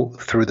go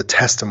through the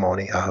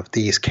testimony of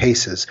these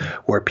cases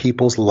where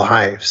people's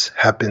lives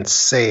have been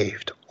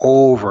saved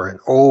over and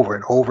over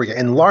and over again.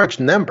 In large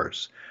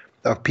numbers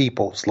of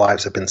people's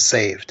lives have been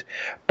saved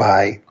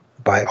by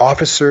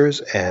officers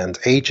and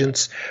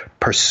agents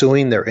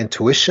pursuing their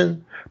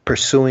intuition,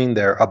 pursuing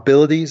their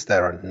abilities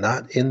that are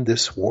not in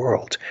this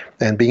world.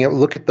 And being able to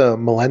look at the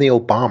Millennial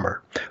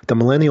Bomber. The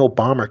Millennial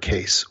Bomber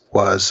case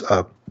was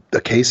a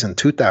case in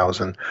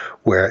 2000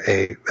 where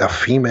a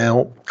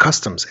female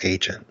customs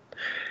agent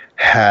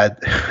had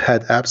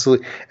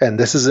absolutely, and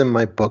this is in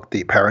my book,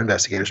 The Para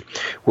Investigators,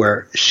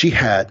 where she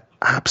had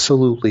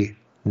absolutely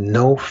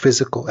no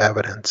physical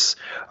evidence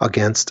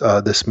against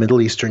this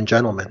Middle Eastern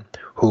gentleman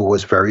who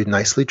was very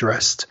nicely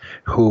dressed,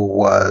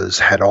 who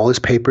had all his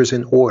papers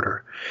in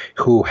order,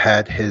 who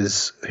had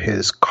his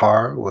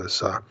car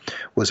was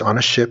on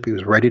a ship. He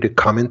was ready to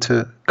come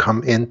into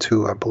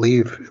I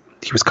believe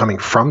he was coming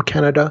from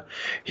Canada.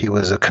 He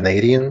was a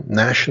Canadian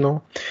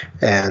national,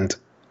 and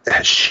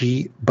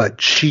she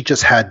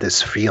just had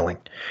this feeling.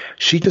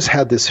 She just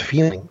had this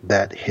feeling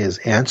that his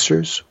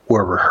answers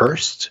were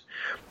rehearsed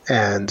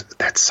and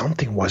that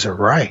something wasn't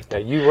right. Now,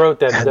 you wrote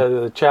that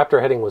the chapter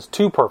heading was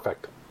too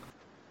perfect.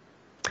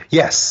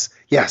 Yes,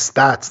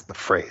 that's the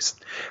phrase.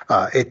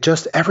 It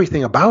just,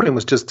 everything about him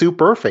was just too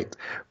perfect.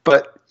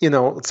 But,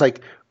 it's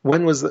like,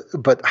 when was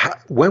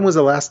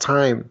the last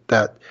time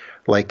that,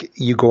 like,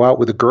 you go out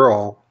with a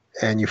girl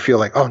and you feel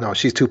like, oh no,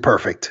 she's too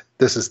perfect.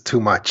 This is too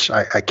much.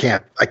 I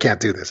can't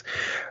do this.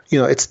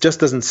 It just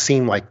doesn't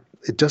seem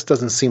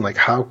like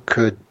how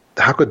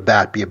could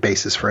that be a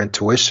basis for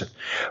intuition?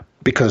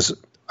 Because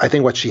I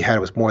think what she had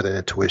was more than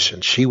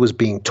intuition. She was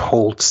being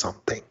told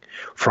something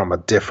from a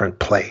different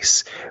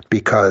place,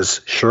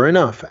 because sure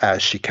enough,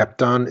 as she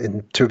kept on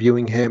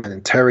interviewing him and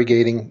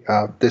interrogating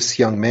this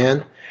young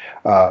man,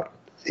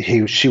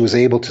 she was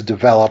able to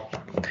develop,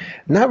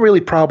 not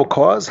really probable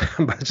cause,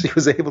 but she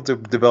was able to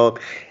develop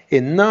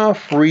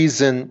enough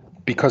reason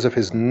because of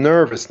his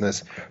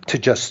nervousness to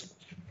just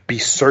be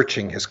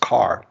searching his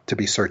car,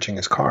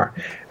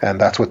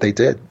 and that's what they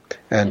did.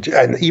 And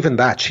even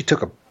that, she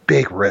took a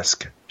big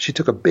risk. She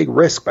took a big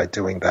risk by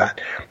doing that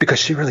because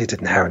she really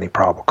didn't have any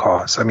probable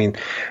cause. I mean,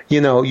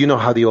 you know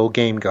how the old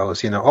game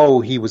goes.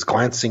 Oh, he was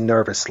glancing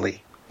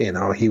nervously.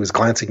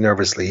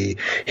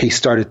 He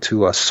started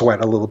to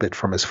sweat a little bit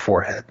from his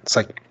forehead. It's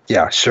like,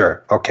 yeah,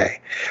 sure,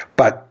 okay.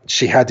 But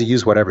she had to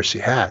use whatever she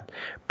had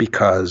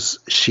because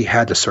she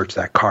had to search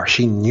that car.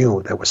 She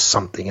knew there was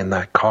something in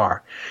that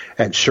car.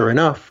 And sure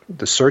enough,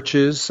 the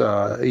searches,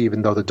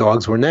 even though the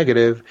dogs were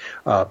negative,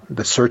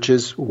 the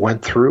searches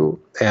went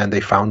through and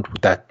they found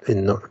that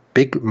in a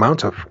big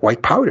amount of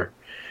white powder.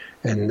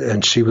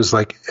 And she was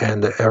like,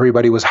 and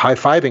everybody was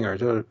high-fiving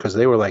her because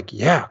they were like,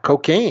 yeah,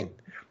 cocaine.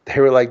 They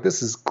were like,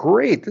 this is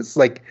great. This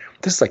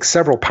is like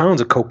several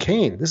pounds of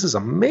cocaine. This is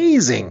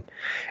amazing.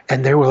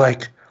 And they were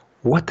like,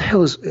 what the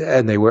hell is,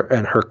 and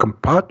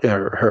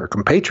her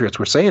compatriots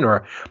were saying to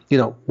her,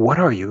 what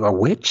are you, a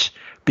witch?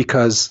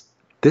 Because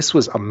this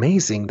was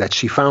amazing that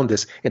she found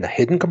this in a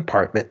hidden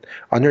compartment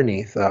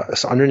underneath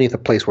a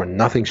place where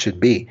nothing should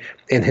be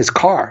in his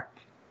car.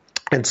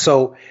 And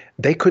so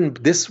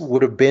this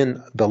would have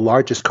been the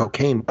largest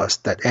cocaine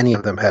bust that any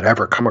of them had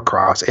ever come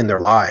across in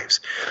their lives.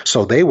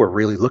 So they were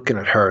really looking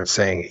at her and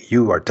saying,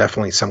 you are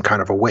definitely some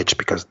kind of a witch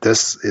because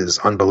this is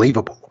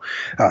unbelievable.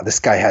 This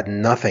guy had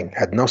nothing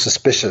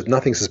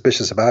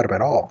suspicious about him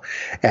at all.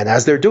 And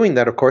as they're doing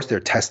that, of course,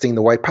 they're testing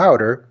the white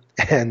powder.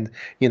 And,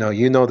 you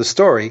know the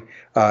story.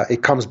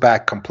 It comes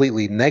back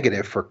completely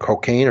negative for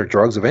cocaine or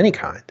drugs of any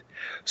kind.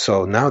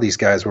 So now these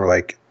guys were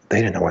like, they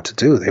didn't know what to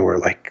do. They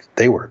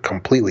were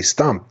completely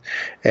stumped.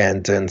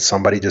 And then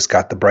somebody just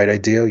got the bright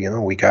idea,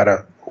 we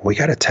gotta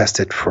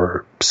test it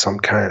for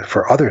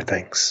for other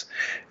things.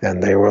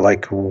 And they were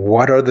like,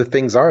 what other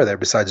things are there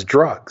besides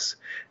drugs?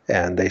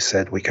 And they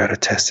said, we gotta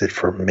test it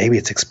for, maybe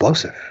it's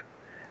explosive.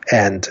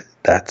 And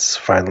that's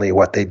finally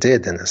what they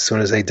did. And as soon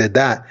as they did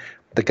that,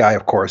 the guy,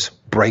 of course,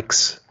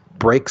 brakes,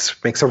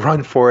 makes a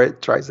run for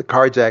it, tries to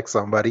carjack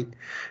somebody.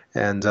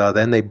 And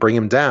then they bring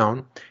him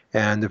down.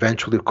 And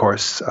eventually, of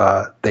course,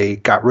 they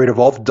got rid of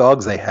all the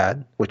dogs they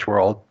had, which were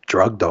all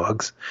drug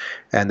dogs,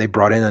 and they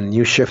brought in a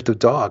new shift of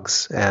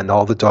dogs, and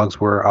all the dogs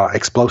were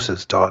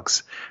explosives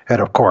dogs. And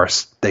of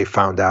course, they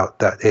found out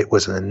that it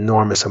was an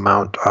enormous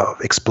amount of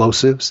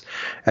explosives,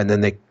 and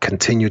then they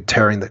continued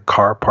tearing the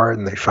car apart,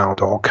 and they found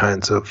all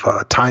kinds of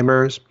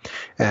timers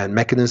and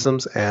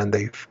mechanisms, and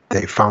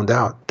they found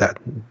out that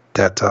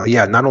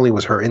not only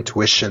was her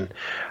intuition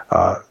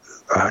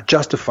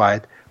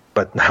justified,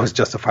 but that was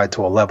justified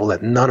to a level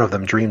that none of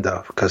them dreamed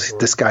of, because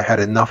this guy had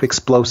enough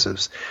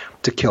explosives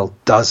to kill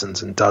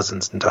dozens and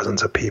dozens and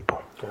dozens of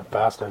people. Yeah,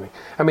 fascinating.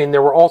 I mean,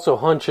 there were also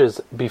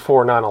hunches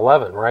before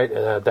 9/11, right,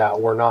 that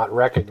were not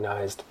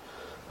recognized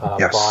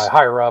Yes. by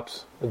higher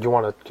ups.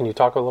 Can you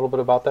talk a little bit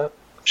about that?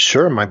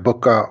 Sure. My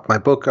book,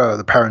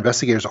 The Power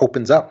Investigators,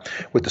 opens up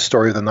with the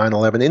story of the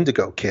 9/11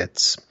 Indigo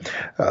Kids,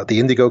 the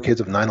Indigo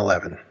Kids of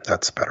 9/11.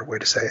 That's a better way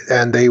to say it.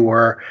 And they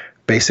were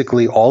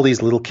basically all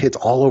these little kids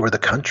all over the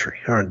country.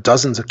 There are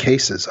dozens of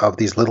cases of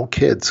these little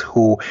kids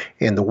who,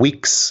 in the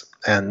weeks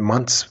and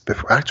months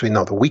before,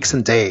 the weeks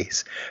and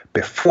days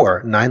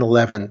before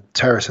 9/11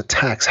 terrorist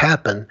attacks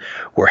happened,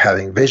 were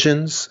having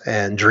visions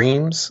and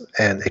dreams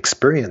and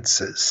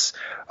experiences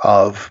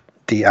of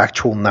the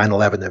actual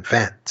 9/11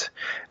 event.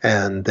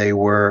 And they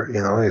were,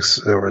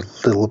 there were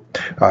little,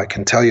 I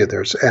can tell you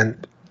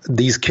and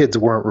these kids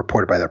weren't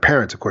reported by their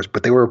parents, of course,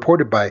 but they were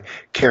reported by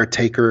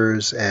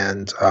caretakers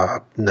and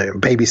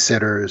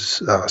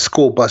babysitters,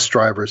 school bus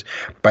drivers,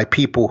 by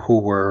people who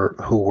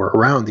were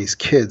around these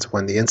kids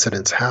when the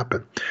incidents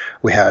happened.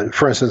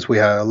 For instance, we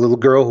had a little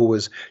girl who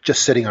was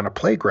just sitting on a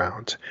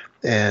playground,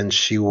 and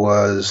she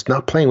was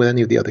not playing with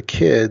any of the other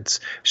kids.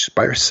 She's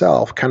by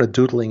herself, kind of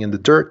doodling in the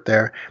dirt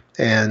there,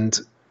 and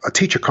a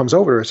teacher comes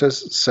over to her and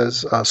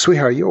says,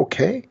 "Sweetheart, are you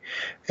okay?"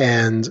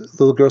 And the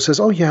little girl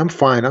says, "Oh, yeah, I'm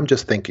fine. I'm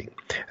just thinking."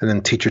 And then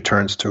the teacher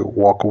turns to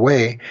walk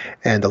away,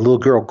 and the little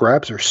girl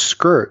grabs her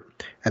skirt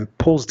and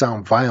pulls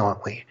down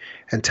violently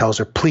and tells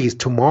her, "Please,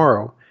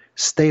 tomorrow,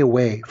 stay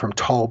away from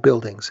tall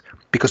buildings,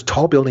 because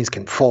tall buildings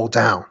can fall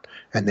down,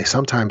 and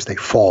sometimes they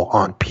fall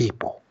on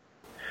people."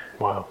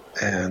 Wow.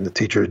 And the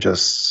teacher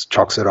just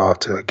chalks it off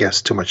to, I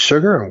guess, too much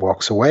sugar, and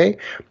walks away.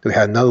 We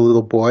had another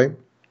little boy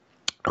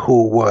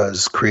who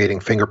was creating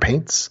finger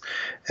paints,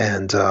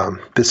 and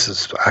this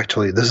is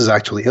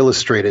actually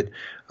illustrated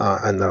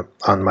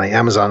on my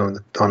Amazon,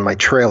 on my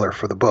trailer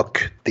for the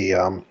book,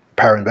 the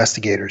Power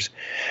Investigators,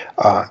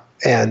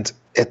 and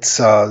it's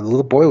the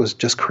little boy was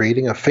just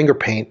creating a finger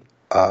paint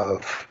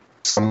of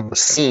some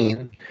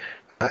scene,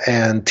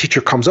 and teacher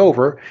comes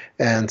over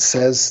and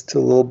says to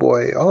the little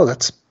boy, "Oh,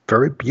 that's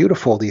very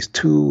beautiful. These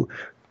two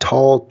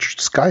tall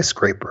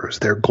skyscrapers,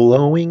 they're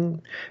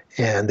glowing,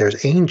 and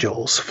there's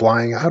angels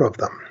flying out of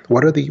them.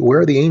 Where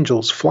are the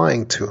angels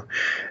flying to?"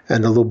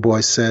 And the little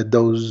boy said,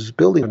 "Those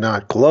buildings are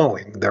not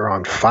glowing, they're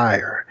on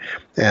fire.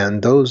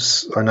 And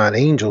those are not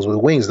angels with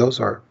wings, those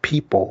are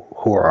people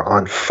who are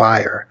on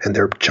fire, and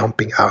they're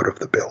jumping out of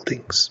the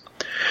buildings."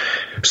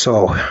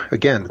 So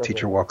again, the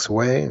teacher walks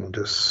away and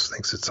just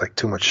thinks it's like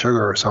too much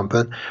sugar or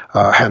something.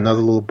 I had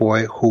another little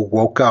boy who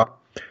woke up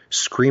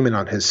screaming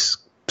on his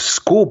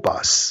school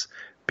bus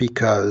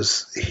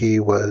because he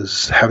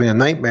was having a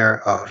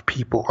nightmare of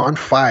people on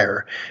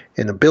fire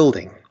in a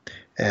building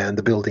and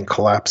the building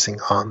collapsing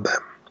on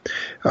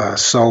them.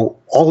 So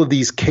all of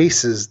these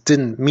cases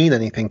didn't mean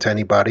anything to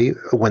anybody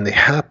when they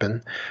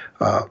happened,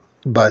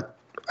 but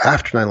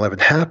after 9/11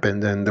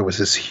 happened, and there was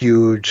this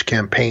huge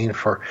campaign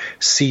for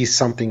see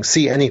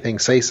anything,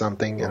 say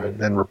something, and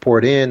then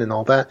report in and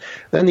all that.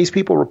 Then these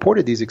people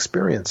reported these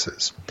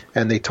experiences,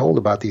 and they told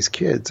about these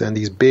kids, and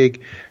these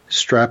big,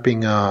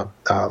 strapping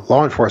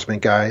law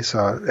enforcement guys,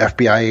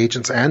 FBI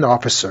agents and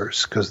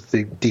officers, because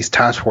these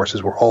task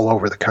forces were all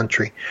over the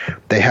country.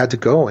 They had to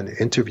go and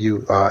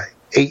interview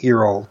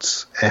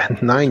 8-year-olds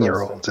and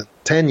 9-year-olds and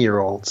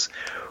 10-year-olds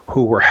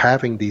who were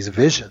having these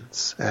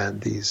visions and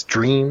these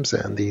dreams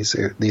and these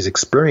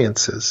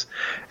experiences,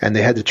 and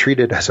they had to treat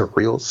it as a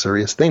real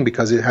serious thing,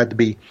 because it had to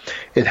be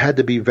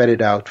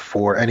vetted out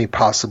for any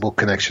possible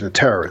connection to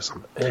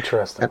terrorism.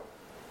 Interesting.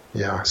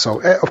 Yeah. So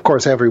of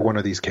course, every one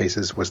of these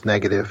cases was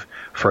negative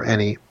for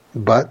any,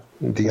 but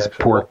these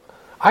poor.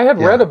 I had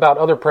read about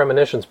other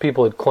premonitions.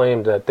 People had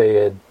claimed that they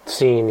had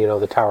seen,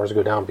 the towers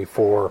go down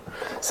before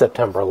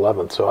September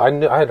 11th. So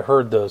I had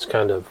heard those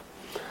kind of,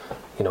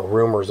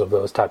 rumors of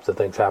those types of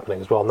things happening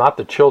as well. Not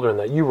the children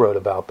that you wrote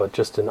about, but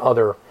just in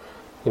other,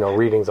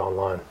 readings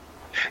online.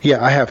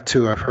 Yeah, I have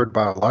too. I've heard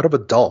about a lot of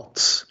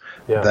adults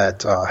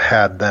that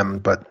had them,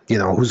 but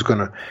who's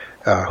going to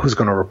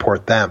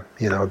report them?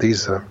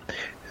 These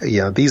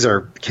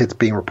are kids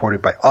being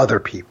reported by other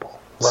people.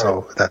 Right.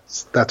 So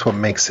that's what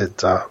makes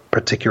it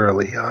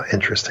particularly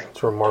interesting.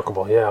 It's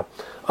remarkable, yeah.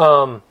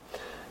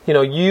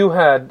 You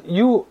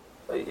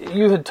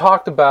had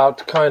talked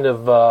about kind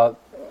of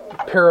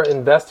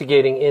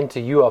para-investigating into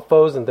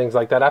UFOs and things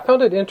like that. I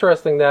found it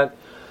interesting that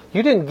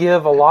you didn't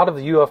give a lot of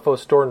the UFO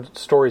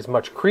stories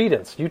much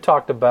credence. You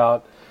talked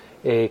about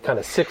a kind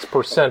of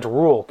 6%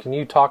 rule. Can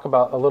you talk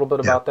about a little bit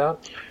about that?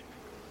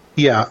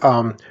 Yeah,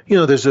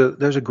 there's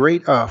a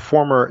great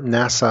former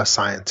NASA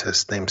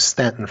scientist named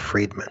Stanton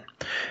Friedman,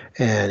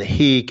 and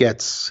he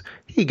gets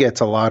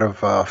a lot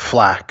of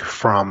flack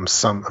from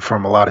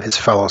a lot of his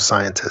fellow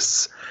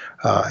scientists,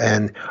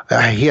 and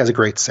he has a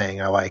great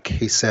saying I like.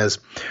 He says,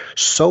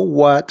 "So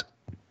what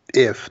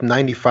if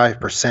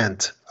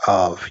 95%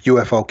 of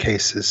UFO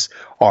cases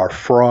are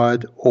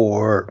fraud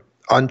or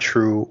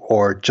untrue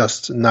or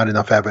just not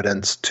enough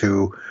evidence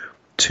to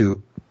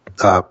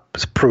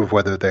prove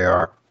whether they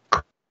are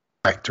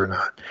correct or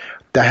not.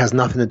 That has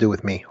nothing to do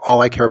with me.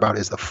 All I care about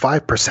is the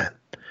 5%,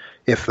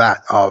 if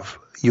that, of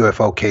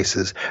UFO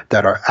cases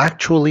that are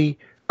actually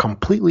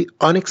completely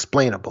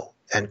unexplainable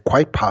and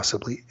quite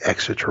possibly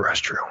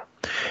extraterrestrial.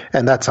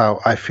 And that's how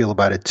I feel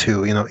about it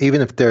too.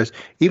 Even if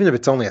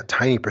it's only a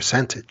tiny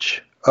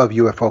percentage of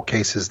UFO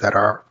cases that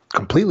are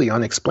completely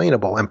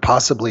unexplainable and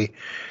possibly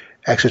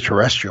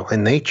extraterrestrial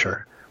in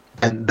nature,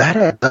 and that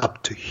adds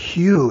up to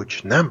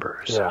huge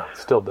numbers. Yeah,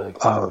 still big.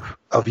 Of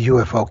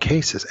UFO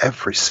cases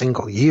every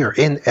single year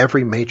in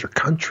every major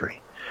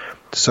country.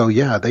 So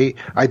yeah,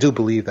 I do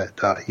believe that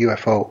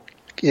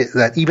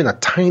that even a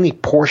tiny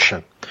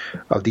portion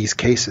of these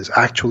cases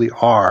actually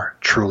are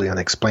truly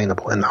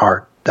unexplainable and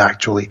are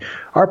probably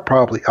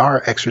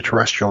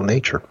extraterrestrial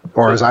nature,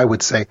 or as I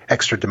would say,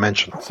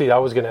 extra-dimensional. See, I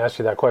was going to ask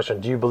you that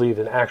question. Do you believe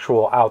in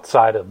actual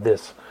outside of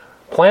this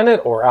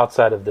planet or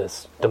outside of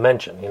this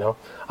dimension? I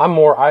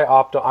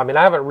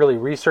haven't really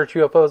researched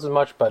UFOs as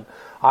much, but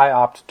I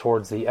opt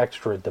towards the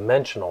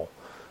extra-dimensional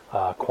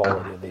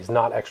quality of these,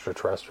 not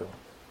extraterrestrial.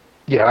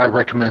 Yeah, I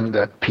recommend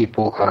that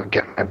people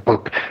get my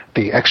book,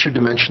 The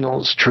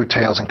Extra-Dimensionals, True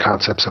Tales and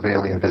Concepts of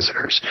Alien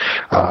Visitors,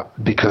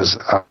 because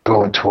I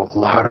go into a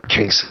lot of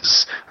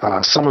cases,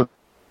 some of the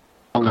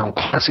well-known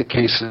classic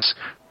cases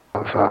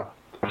of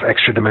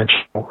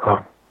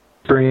extra-dimensional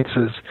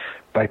experiences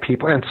by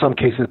people, and some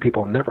cases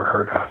people have never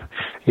heard of.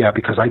 Yeah,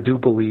 because I do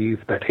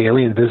believe that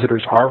alien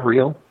visitors are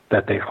real,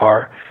 that they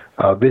are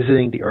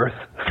visiting the Earth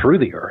through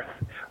the Earth,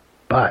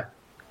 but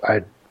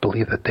I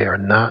believe that they are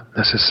not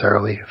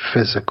necessarily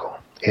physical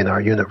in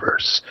our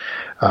universe,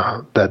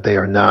 that they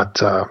are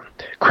not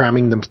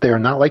cramming them. They are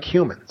not like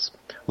humans,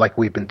 like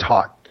we've been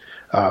taught.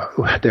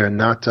 They're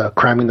not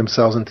cramming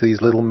themselves into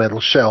these little metal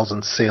shells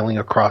and sailing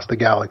across the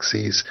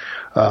galaxies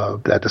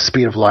at the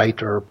speed of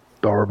light or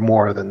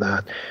more than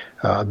that.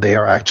 They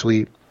are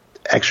actually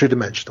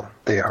extra-dimensional.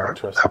 They are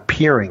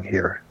appearing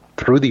here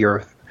through the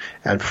Earth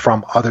and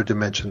from other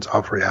dimensions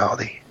of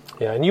reality.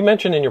 Yeah, and you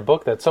mentioned in your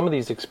book that some of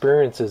these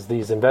experiences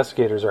these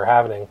investigators are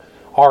having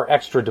are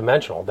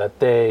extra-dimensional, that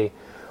they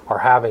are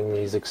having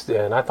these,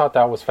 and I thought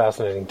that was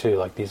fascinating too,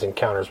 like these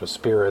encounters with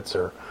spirits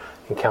or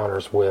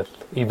encounters with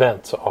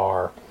events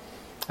are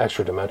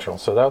extra-dimensional.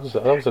 So that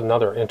was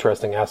another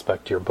interesting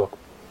aspect to your book.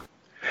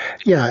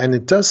 Yeah, and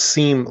it does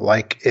seem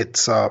like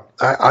it's.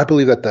 I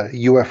believe that the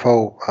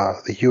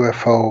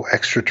UFO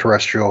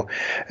extraterrestrial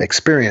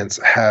experience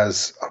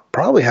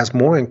probably has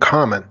more in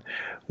common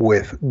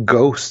with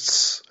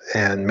ghosts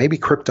and maybe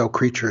crypto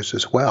creatures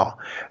as well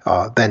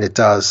than it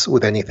does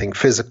with anything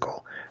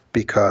physical,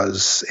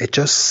 because it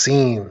just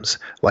seems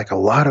like a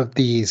lot of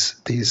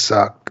these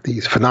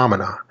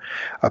phenomena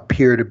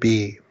appear to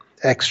be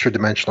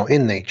extra-dimensional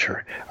in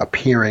nature,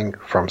 appearing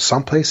from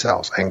someplace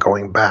else and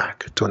going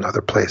back to another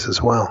place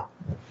as well.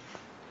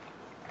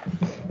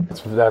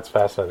 That's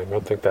fascinating. I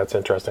think that's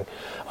interesting.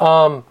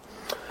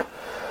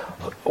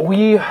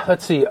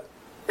 Let's see.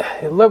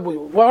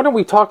 Why don't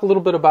we talk a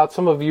little bit about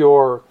some of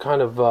your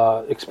kind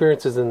of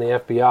experiences in the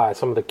FBI,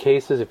 some of the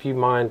cases, if you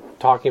mind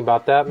talking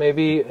about that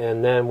maybe,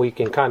 and then we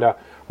can kind of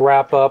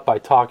wrap up by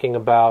talking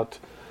about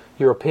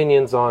your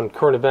opinions on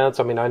current events.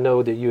 I mean, I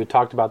know that you had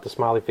talked about the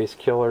smiley face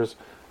killers.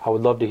 I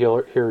would love to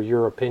hear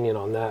your opinion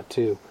on that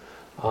too.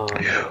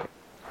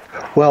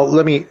 Well,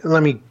 let me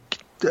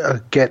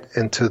get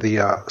into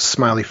the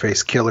smiley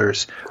face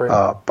killers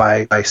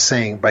by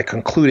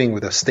concluding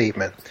with a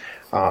statement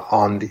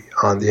on the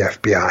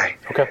FBI.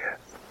 Okay.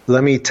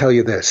 Let me tell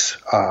you this: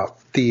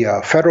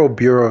 the Federal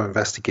Bureau of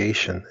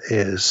Investigation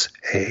is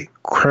a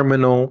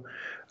criminal.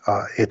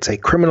 It's a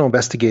criminal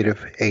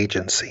investigative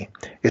agency.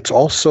 It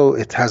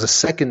has a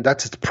second.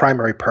 That's its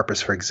primary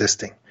purpose for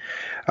existing.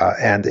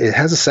 And it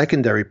has a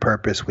secondary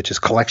purpose, which is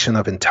collection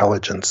of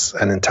intelligence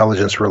and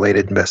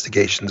intelligence-related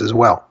investigations as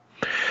well.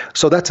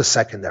 So that's a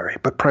secondary,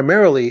 but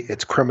primarily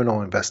it's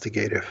criminal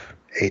investigative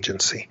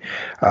agency,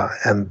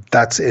 and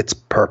that's its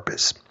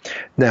purpose.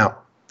 Now,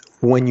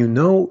 when you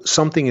know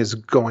something is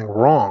going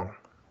wrong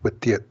with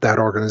that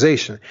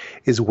organization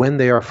is when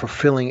they are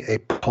fulfilling a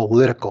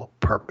political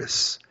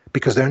purpose,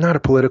 because they're not a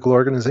political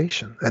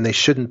organization, and they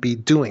shouldn't be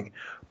doing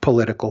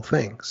political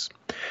things.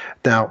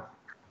 Now,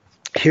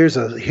 here's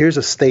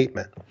a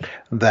statement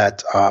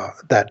that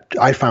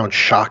I found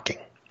shocking,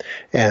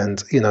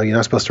 and you're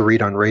not supposed to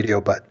read on radio,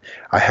 but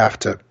I have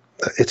to.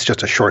 It's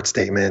just a short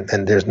statement,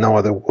 and there's no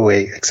other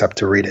way except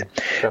to read it.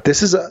 Sure.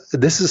 This is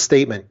a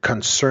statement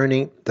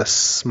concerning the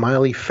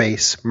smiley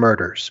face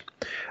murders,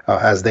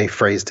 as they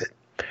phrased it,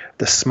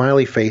 the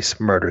smiley face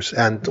murders.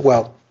 And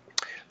well,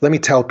 let me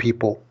tell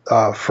people,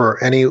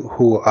 for any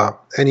who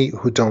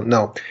don't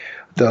know,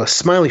 the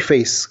smiley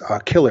face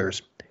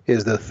killers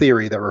is the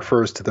theory that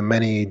refers to the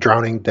many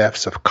drowning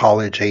deaths of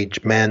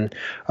college-age men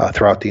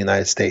throughout the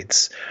United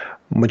States.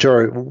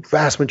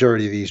 Vast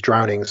majority of these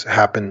drownings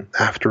happen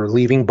after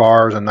leaving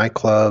bars and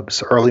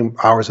nightclubs, early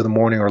hours of the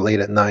morning or late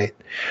at night.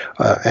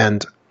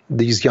 And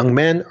these young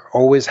men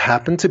always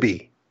happen to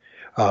be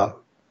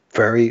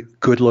very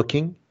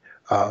good-looking,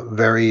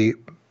 very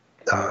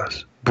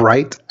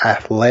bright,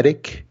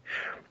 athletic.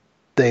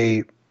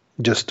 They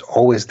just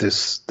always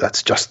this.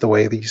 That's just the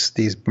way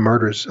these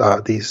murders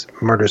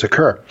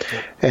occur.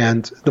 Yeah.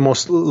 And the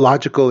most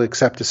logical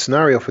accepted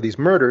scenario for these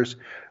murders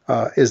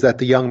is that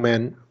the young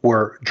men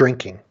were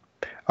drinking.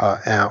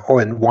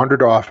 And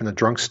wandered off in a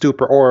drunk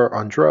stupor or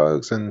on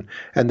drugs, and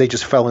they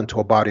just fell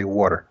into a body of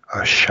water,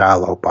 a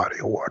shallow body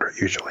of water,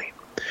 usually,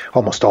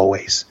 almost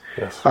always.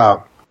 Yes.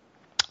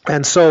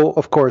 And so,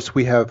 of course,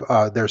 we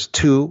have there's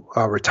two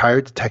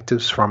retired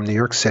detectives from New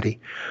York City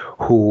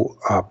who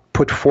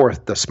put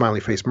forth the smiley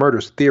face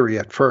murders theory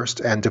at first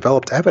and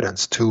developed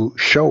evidence to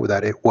show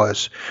that it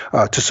was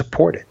to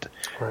support it,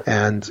 right.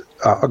 And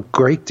a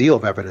great deal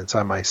of evidence,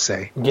 I might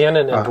say.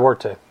 Gannon and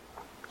Duarte.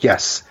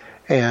 Yes.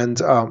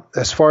 And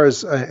as far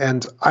as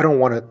and I don't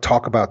want to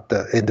talk about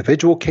the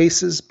individual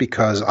cases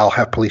because I'll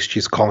have police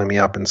chiefs calling me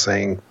up and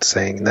saying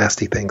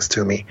nasty things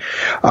to me.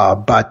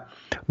 But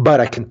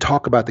I can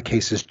talk about the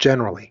cases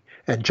generally.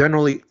 And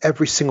generally,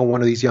 every single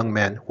one of these young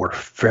men were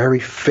very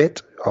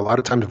fit, a lot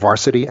of times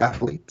varsity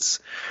athletes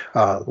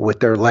with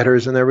their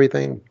letters and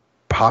everything.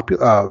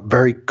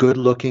 Very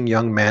good-looking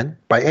young men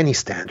by any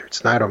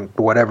standards, not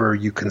whatever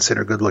you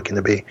consider good-looking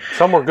to be.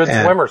 Some were good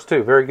swimmers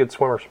too, very good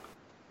swimmers.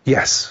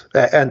 Yes,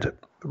 and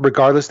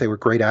regardless, they were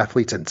great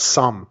athletes in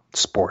some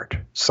sport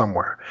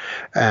somewhere.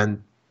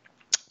 And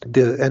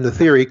the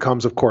theory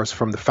comes, of course,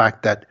 from the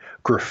fact that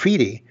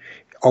graffiti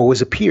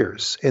always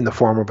appears in the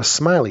form of a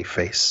smiley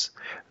face,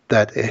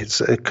 that it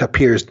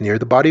appears near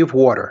the body of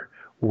water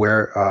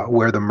where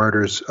the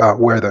murders,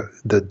 where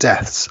the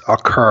deaths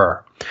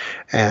occur.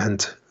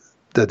 And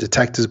the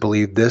detectives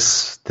believe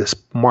this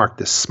mark,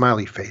 this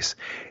smiley face,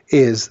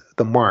 is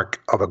the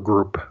mark of a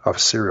group of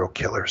serial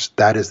killers.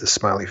 That is the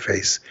smiley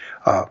face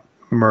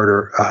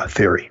murder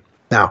theory.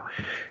 Now,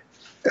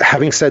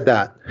 having said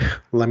that,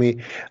 let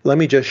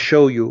me just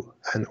show you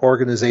an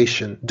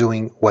organization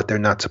doing what they're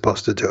not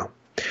supposed to do.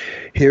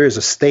 Here is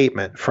a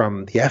statement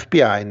from the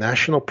FBI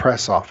National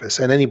Press Office,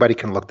 and anybody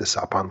can look this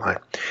up online.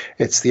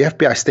 It's the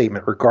FBI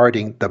statement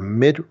regarding the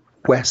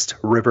Midwest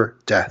River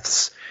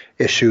deaths,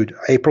 issued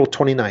April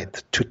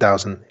 29th,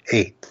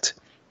 2008.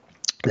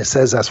 It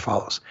says as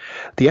follows.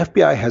 The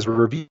FBI has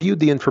reviewed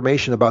the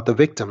information about the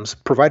victims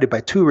provided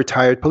by two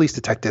retired police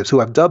detectives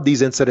who have dubbed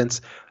these incidents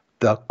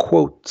the,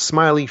 quote,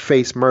 smiley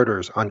face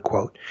murders,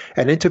 unquote,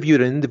 and interviewed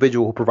an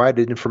individual who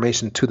provided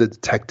information to the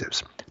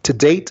detectives. To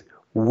date,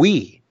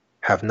 we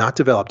have not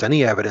developed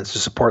any evidence to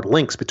support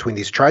links between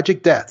these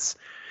tragic deaths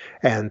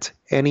and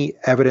any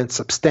evidence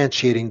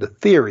substantiating the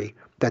theory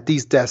that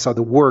these deaths are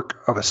the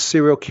work of a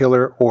serial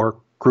killer or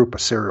group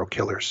of serial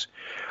killers.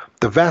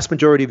 The vast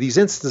majority of these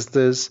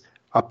instances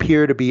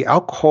appear to be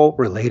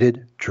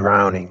alcohol-related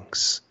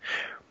drownings.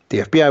 The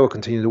FBI will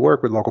continue to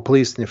work with local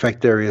police in the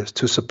affected areas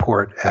to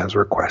support as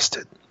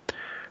requested.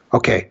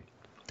 Okay,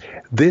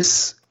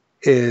 this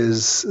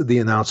is the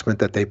announcement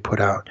that they put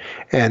out,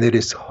 and it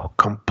is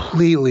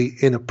completely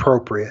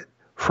inappropriate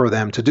for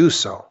them to do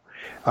so.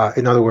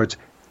 In other words,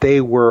 they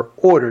were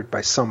ordered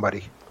by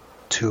somebody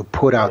to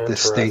put out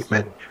this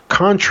statement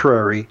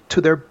contrary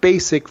to their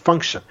basic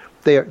function.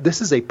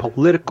 This is a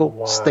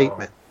political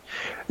statement.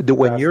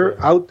 When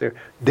you're out there,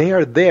 they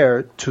are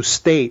there to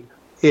state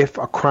if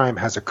a crime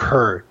has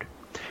occurred,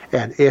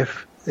 and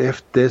if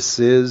this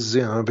is,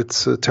 if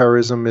it's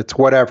terrorism, it's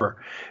whatever.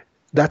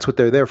 That's what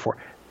they're there for.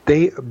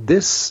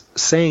 This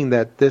saying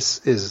that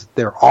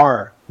there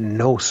are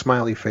no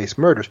smiley face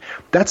murders.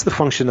 That's the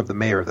function of the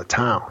mayor of the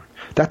town.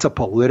 That's a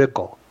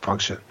political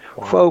function,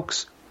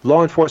 folks.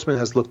 Law enforcement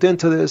has looked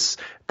into this.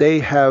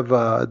 They have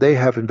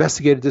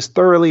investigated this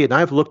thoroughly, and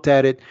I've looked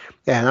at it.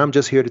 And I'm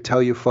just here to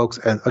tell you, folks.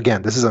 And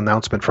again, this is an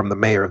announcement from the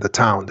mayor of the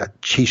town that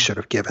she should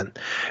have given.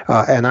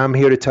 And I'm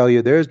here to tell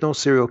you, there is no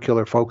serial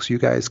killer, folks. You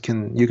guys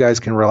can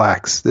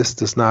relax. This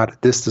does not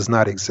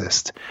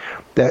exist.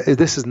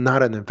 This is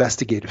not an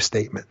investigative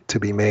statement to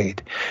be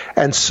made.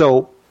 And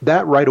so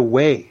that right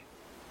away,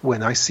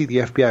 when I see the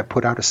FBI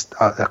put out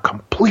a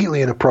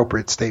completely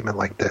inappropriate statement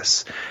like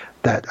this,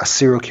 that a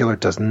serial killer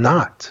does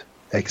not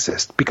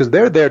exist, because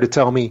they're there to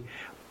tell me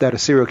that a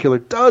serial killer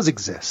does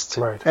exist,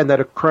 right, and that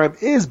a crime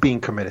is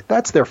being committed.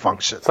 That's their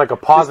function. It's like a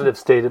positive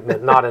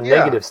statement, not a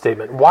negative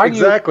statement. Why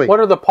exactly. What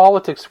are the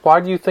politics? Why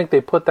do you think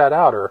they put that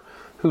out, or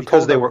who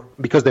told them?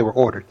 Because they were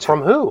ordered to.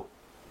 From who?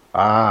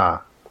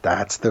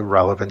 That's the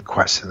relevant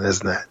question,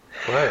 isn't it?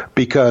 Right.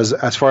 Because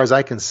as far as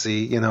I can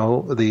see,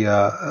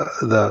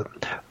 the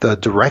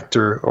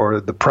director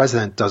or the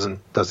president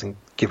doesn't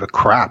give a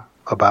crap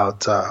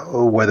about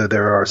whether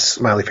there are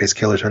smiley face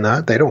killers or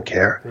not. They don't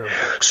care. No.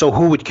 So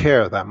who would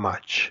care that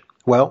much?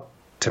 Well,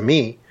 to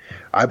me,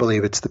 I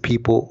believe it's the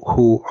people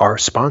who are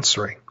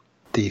sponsoring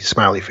the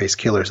smiley face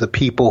killers, the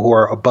people who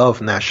are above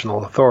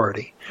national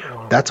authority.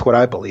 Oh. That's what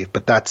I believe,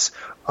 but that's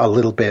a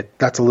little bit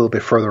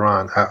further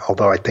on,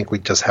 although I think we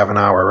just have an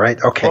hour,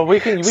 right? Okay. Well, we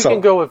can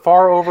go as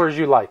far over as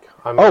you like.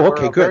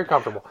 Okay, good. Very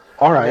comfortable.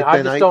 All right.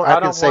 I don't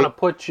want to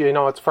put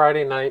you, it's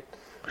Friday night.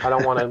 I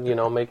don't want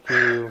to, make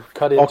you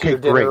cut into your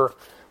dinner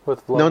with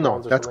loved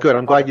ones. No, that's good.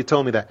 I'm glad you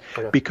told me that.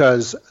 Okay.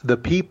 Because the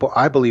people,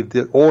 I believe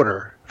the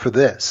order for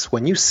this.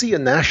 When you see a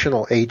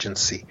national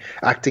agency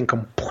acting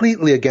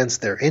completely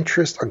against their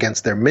interest,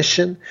 against their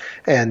mission,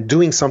 and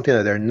doing something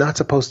that they're not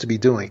supposed to be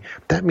doing,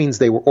 that means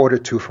they were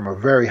ordered to from a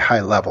very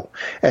high level.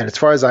 And as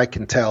far as I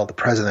can tell, the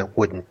president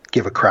wouldn't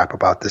give a crap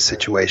about this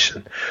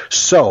situation.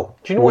 So,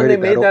 do you know when they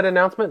made that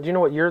announcement? Do you know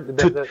what year?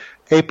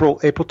 April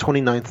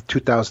 29th,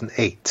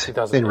 2008.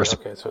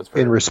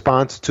 In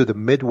response to the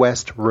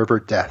Midwest River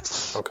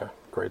deaths. Okay,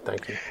 great,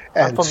 thank you.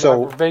 And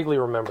I vaguely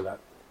remember that.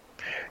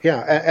 Yeah,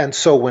 and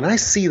so when I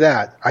see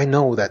that, I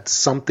know that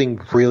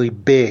something really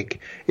big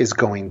is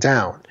going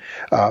down.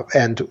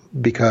 And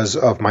because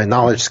of my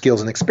knowledge,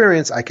 skills, and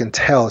experience, I can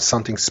tell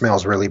something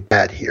smells really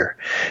bad here.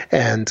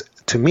 And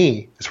to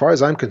me, as far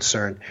as I'm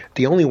concerned,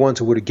 the only ones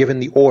who would have given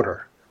the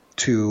order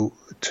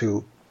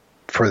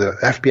for the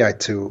FBI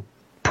to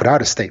put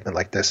out a statement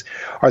like this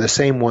are the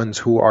same ones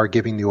who are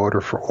giving the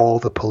order for all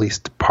the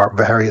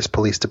various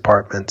police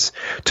departments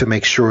to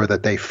make sure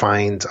that they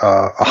find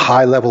a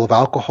high level of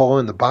alcohol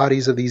in the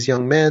bodies of these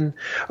young men,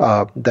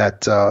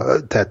 that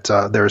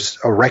there's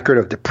a record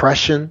of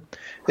depression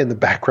in the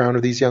background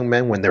of these young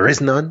men when there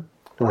is none,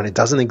 when it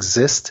doesn't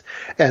exist,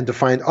 and to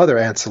find other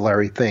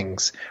ancillary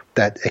things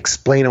that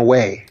explain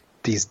away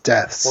these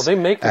deaths. Well, they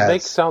make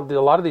sound,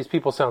 a lot of these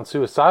people sound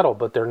suicidal,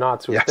 but they're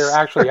not suicidal. Yes. They're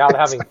actually out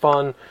having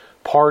fun,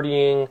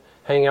 partying,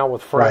 hanging out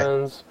with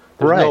friends.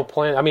 Right. There's no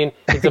plan. I mean,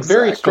 it's a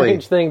very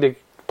strange thing to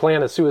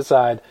plan a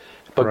suicide,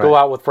 but go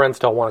out with friends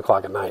till 1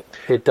 o'clock at night.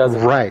 It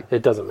doesn't. Right.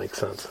 It doesn't make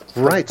sense.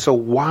 Right. So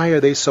why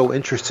are they so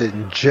interested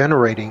in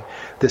generating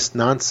this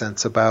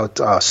nonsense about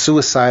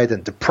suicide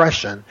and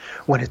depression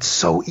when it's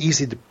so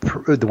easy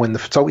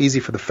so easy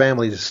for the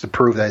families to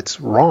prove that it's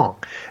wrong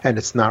and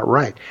it's not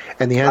right?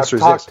 And the answer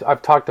is this.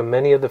 I've talked to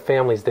many of the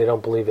families. They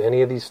don't believe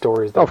any of these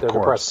stories. That they're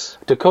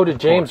depressed. Dakota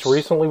James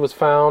recently was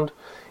found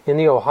in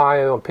the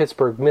Ohio and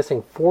Pittsburgh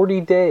missing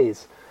 40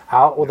 days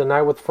out with a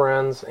night with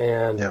friends,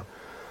 and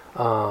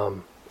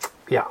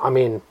I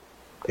mean,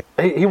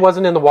 he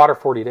wasn't in the water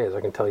 40 days, I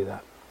can tell you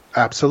that.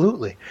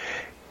 Absolutely.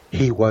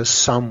 He was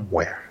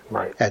somewhere.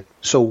 Right. And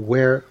so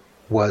where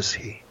was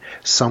he?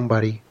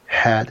 Somebody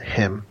had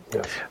him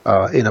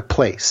in a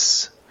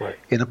place. Right.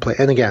 In a place.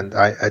 And again,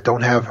 I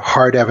don't have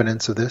hard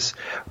evidence of this,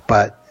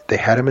 but they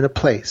had him in a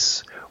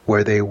place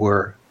where they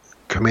were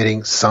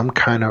committing some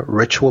kind of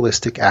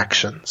ritualistic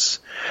actions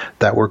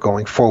that were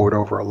going forward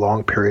over a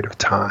long period of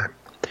time.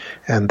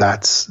 And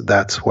that's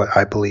what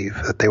I believe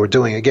that they were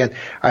doing. Again,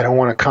 I don't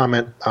want to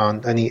comment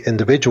on any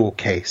individual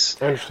case.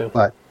 I understand.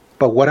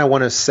 But what I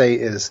want to say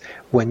is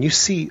when you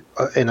see,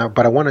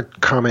 but I want to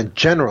comment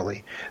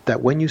generally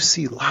that when you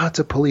see lots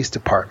of police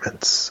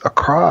departments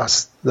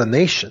across the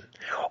nation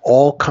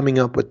all coming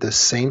up with the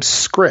same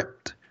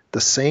script,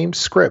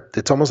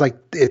 it's almost like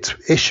it's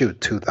issued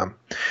to them,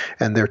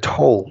 and they're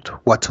told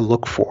what to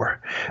look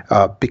for.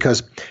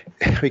 Because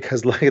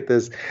look at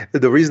this.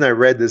 The reason I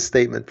read this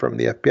statement from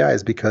the FBI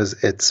is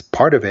because it's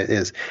part of it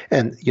is,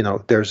 and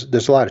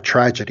there's a lot of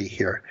tragedy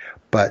here,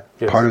 but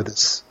part of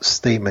this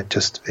statement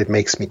it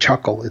makes me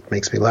chuckle. It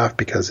makes me laugh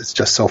because it's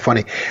just so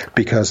funny.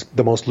 Because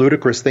the most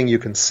ludicrous thing you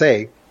can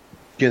say.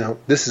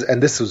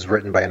 This was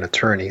written by an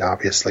attorney,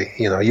 obviously.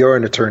 You're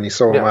an attorney,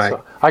 so am I.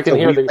 So I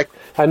can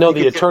I know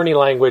the attorney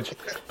language.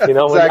 When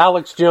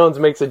Alex Jones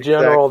makes a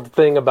general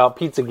thing about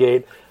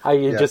Pizzagate,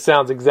 it just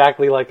sounds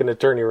exactly like an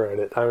attorney wrote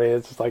it. I mean,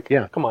 it's just like,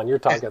 come on, you're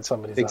talking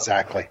somebody's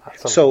exactly.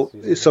 So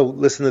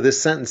listen to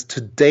this sentence.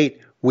 To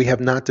date, we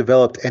have not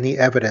developed any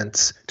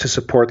evidence to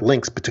support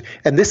links between,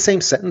 and this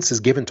same sentence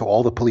is given to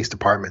all the police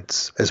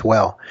departments as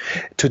well.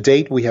 To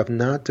date, we have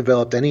not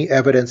developed any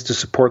evidence to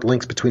support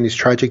links between these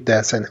tragic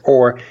deaths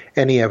or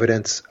any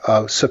evidence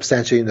of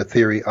substantiating the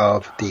theory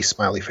of the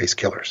smiley face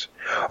killers.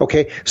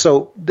 Okay,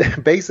 so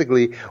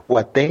basically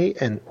what they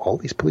and all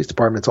these police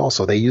departments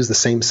also, they use the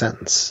same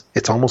sentence.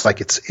 It's almost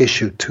like it's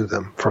issued to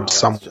them from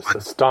someone. It's just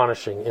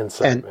astonishing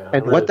insight, man.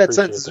 And what that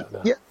sentence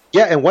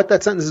and what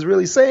that sentence is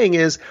really saying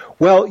is,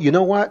 well, you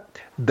know what?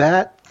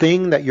 That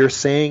thing that you're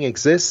saying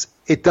exists,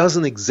 it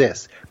doesn't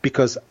exist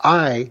because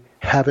I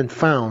haven't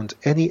found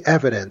any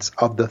evidence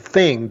of the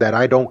thing that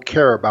I don't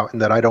care about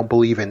and that I don't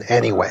believe in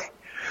anyway.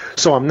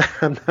 So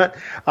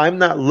I'm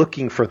not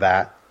looking for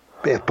that,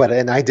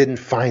 and I didn't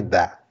find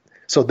that.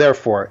 So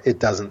therefore, it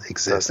doesn't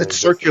exist. It's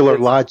circular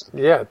logic.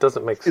 Yeah, it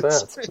doesn't make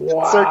sense.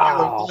 Wow. It's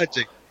circular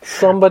logic.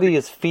 Somebody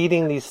is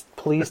feeding these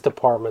police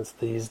departments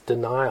these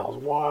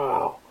denials.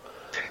 Wow.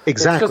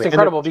 Exactly. It's just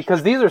incredible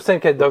because these are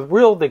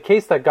the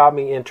case that got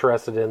me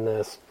interested in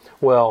this.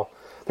 Well,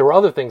 there were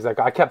other things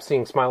I kept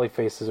seeing smiley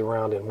faces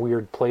around in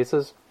weird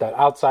places that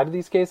outside of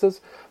these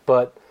cases,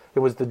 but it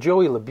was the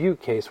Joey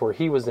LaBute case where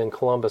he was in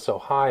Columbus,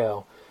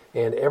 Ohio,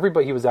 and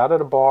he was out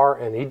at a bar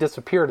and he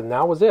disappeared, and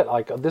that was it.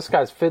 Like, this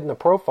guy's fitting the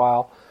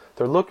profile.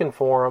 They're looking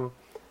for him,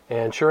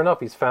 and sure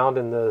enough, he's found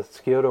in the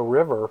Scioto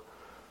River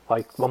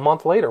like a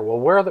month later. Well,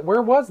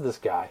 where was this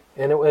guy?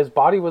 And his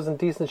body was in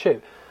decent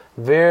shape.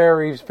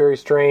 Very, very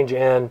strange,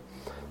 and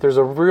there's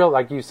a real,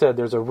 like you said,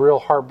 there's a real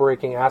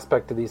heartbreaking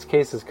aspect to these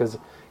cases because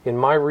in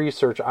my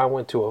research, I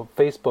went to a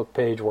Facebook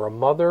page where a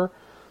mother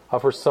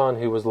of her son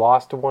who was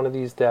lost to one of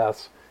these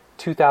deaths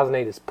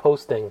 2008 is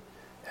posting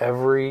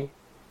every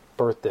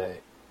birthday,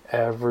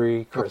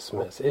 every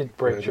Christmas. It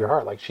breaks your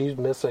heart. Like, she's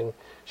missing,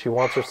 she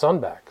wants her son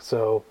back.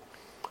 So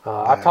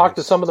I've talked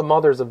to some of the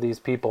mothers of these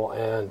people,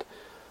 and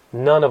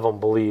none of them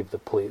believe the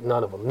police.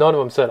 None of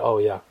them said, oh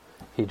yeah,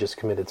 he just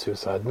committed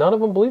suicide. None of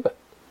them believe it.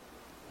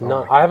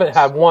 None. I haven't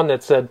had one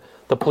that said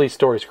the police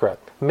story's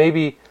correct.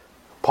 Maybe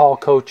Paul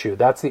Kochu.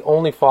 That's the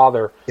only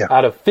father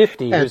out of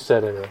 50 who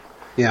said anything.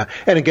 Yeah,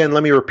 and again,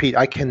 let me repeat: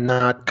 I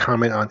cannot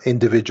comment on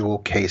individual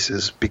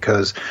cases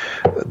because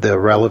the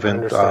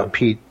relevant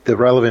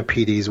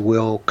PDs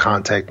will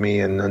contact me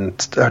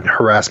and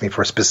harass me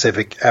for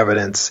specific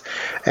evidence,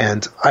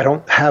 and I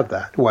don't have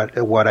that.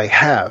 What I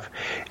have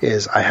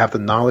is I have the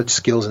knowledge,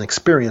 skills, and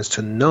experience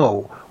to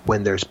know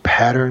when there's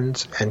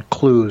patterns and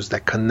clues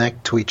that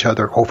connect to each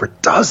other over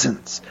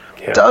dozens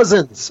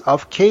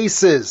of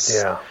cases.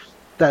 Yeah.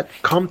 That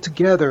come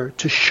together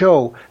to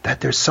show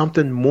that there's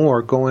something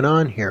more going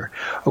on here.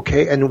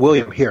 Okay, and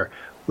William, here,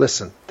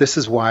 listen, this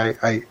is why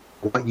I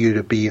want you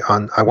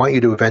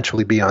to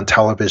eventually be on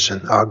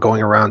television,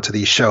 going around to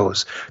these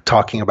shows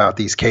talking about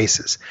these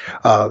cases.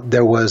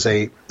 There was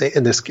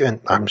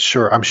and I'm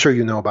sure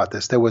you know about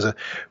this. This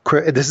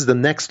is the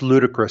next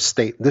ludicrous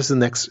statement. This is the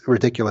next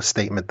ridiculous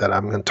statement that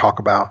I'm going to talk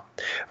about,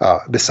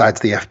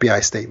 besides the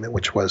FBI statement,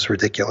 which was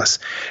ridiculous.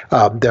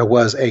 There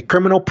was a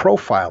criminal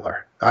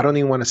profiler. I don't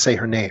even want to say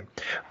her name,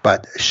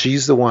 but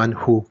she's the one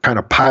who kind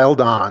of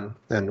piled on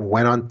and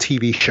went on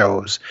TV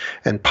shows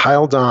and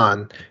piled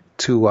on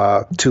to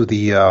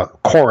the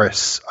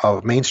chorus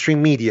of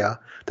mainstream media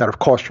that, of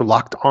course, are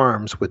locked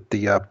arms with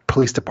the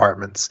police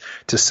departments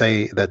to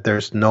say that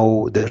there's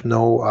no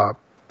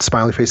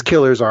smiley face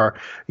killers are,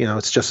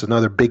 it's just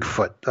another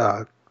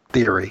Bigfoot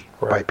theory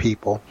by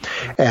people.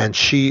 And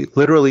she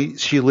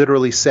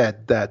literally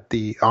said that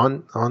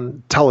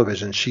on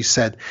television, she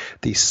said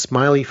the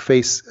smiley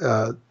face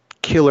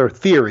killer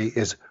theory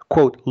is,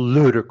 quote,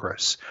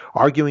 ludicrous,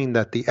 arguing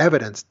that the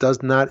evidence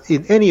does not,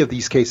 in any of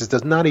these cases,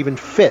 does not even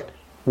fit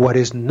what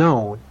is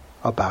known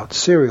about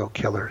serial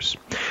killers.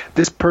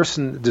 This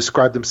person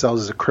described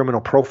themselves as a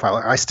criminal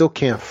profiler. I still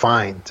can't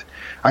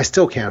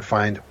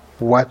find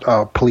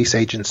what police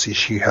agency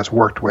she has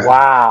worked with.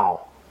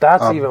 Wow.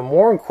 That's even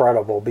more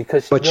incredidy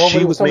because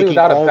she was somebody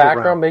without a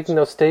background making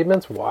those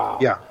statements. Wow.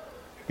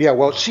 Yeah.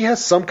 Well, she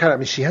has some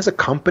kind of. She has a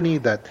company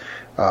that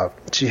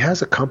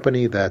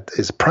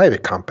is a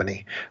private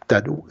company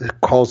that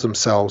calls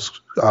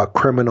themselves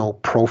criminal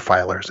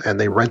profilers, and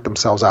they rent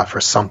themselves out for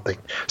some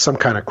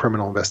kind of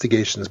criminal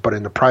investigations, but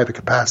in a private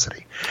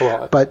capacity.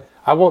 Well, but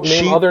I won't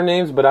name other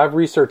names, but I've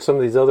researched some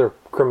of these other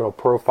criminal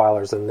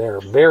profilers, and they're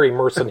very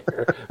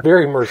mercenary.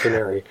 Very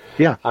mercenary.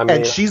 Yeah,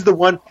 and she's the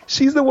one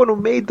who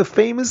made the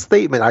famous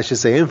statement, I should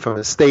say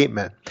infamous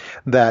statement,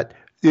 that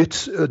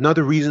it's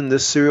another reason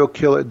this serial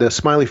killer, the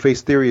smiley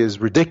face theory, is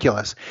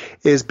ridiculous,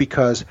 is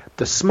because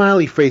the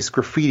smiley face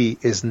graffiti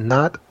is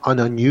not an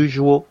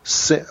unusual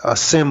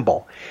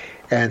symbol.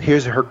 And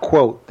here's her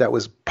quote that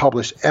was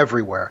published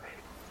everywhere.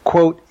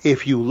 Quote,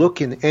 "If you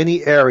look in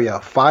any area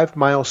 5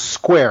 miles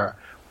square,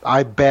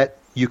 I bet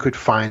you could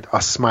find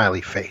a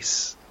smiley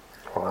face."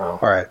 Wow.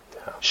 All right.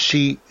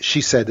 She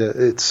said that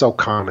it's so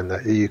common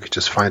that you could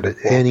just find it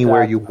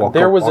anywhere you walk.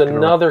 There was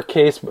another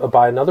case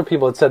by another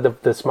people that said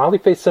the smiley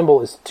face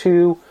symbol is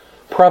too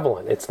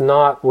prevalent. It's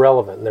not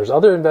relevant. And there's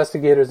other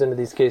investigators into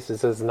these cases that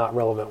says it's not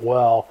relevant.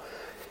 Well,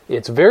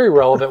 it's very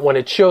relevant when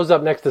it shows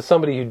up next to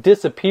somebody who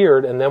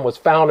disappeared and then was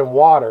found in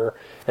water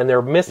and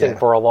they're missing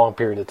for a long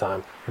period of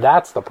time.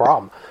 That's the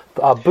problem.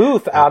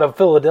 Booth out of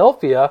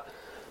Philadelphia,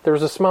 there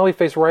was a smiley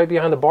face right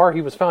behind the bar.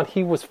 He was found.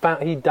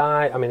 He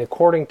died. I mean,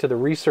 according to the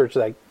research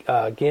that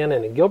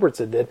Gannon and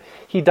Gilbertson did,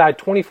 he died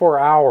 24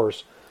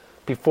 hours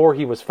before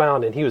he was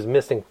found, and he was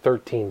missing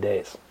 13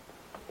 days.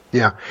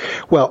 Yeah.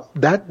 Well,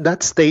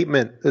 that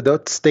statement,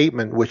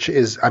 which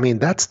is,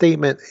 that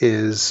statement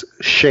is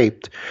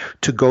shaped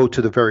to go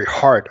to the very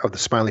heart of the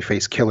smiley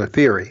face killer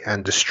theory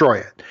and destroy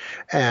it.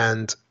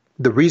 And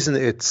the reason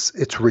it's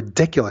a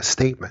ridiculous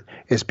statement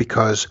is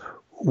because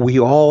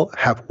we all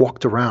have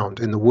walked around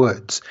in the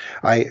woods.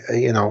 I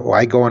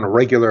go on a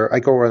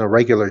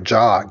regular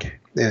jog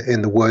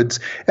in the woods.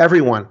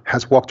 Everyone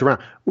has walked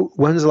around.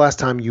 When's the last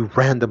time you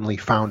randomly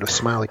found a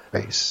smiley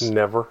face?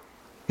 Never.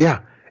 Yeah,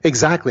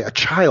 exactly. A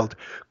child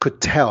could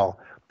tell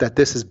that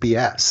this is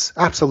BS,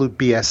 absolute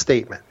BS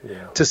statement,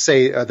 to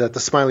say that the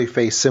smiley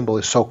face symbol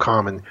is so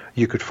common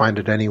you could find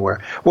it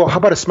anywhere. Well, how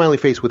about a smiley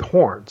face with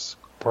horns?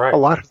 Right. A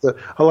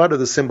lot of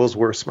the symbols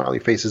were smiley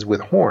faces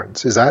with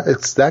horns. Is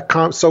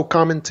that so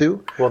common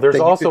too? Well, there's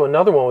also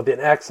another one with an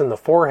X in the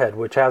forehead,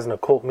 which has an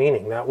occult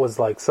meaning. That was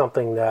like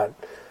something that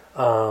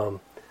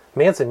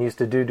Manson used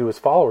to do to his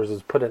followers,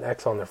 is put an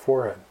X on their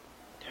forehead.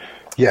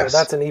 Yes, so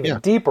that's an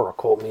even deeper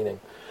occult meaning.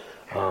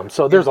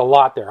 So there's a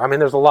lot there. I mean,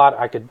 there's a lot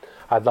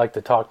I'd like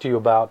to talk to you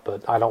about,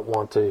 but I don't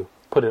want to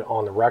put it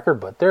on the record.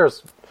 But the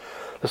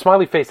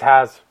smiley face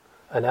has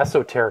an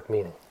esoteric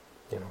meaning.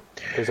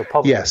 There's a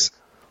public meaning.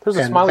 There's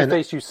a smiley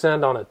face you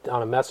send on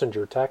a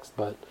messenger text,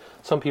 but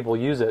some people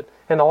use it.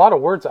 And a lot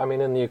of words,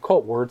 in the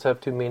occult, words have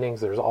two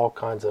meanings. There's all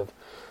kinds of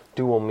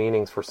dual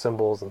meanings for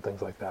symbols and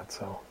things like that.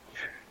 So,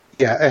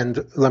 yeah,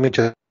 and let me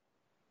just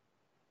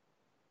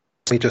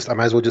I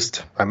might as well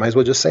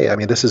just say it. I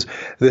mean, this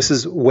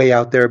is way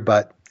out there,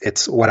 but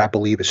it's what I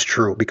believe is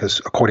true because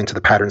according to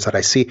the patterns that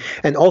I see,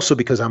 and also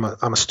because I'm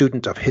a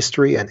student of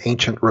history and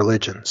ancient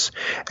religions,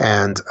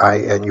 and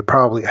you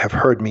probably have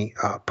heard me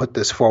put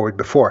this forward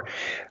before.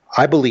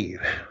 I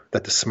believe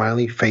that the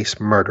smiley face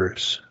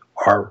murders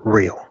are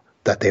real,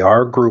 that they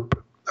are a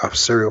group of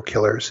serial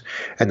killers,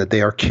 and that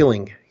they are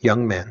killing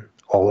young men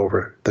all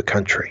over the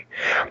country.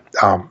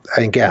 And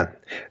again,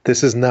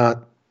 this is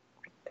not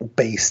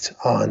based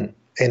on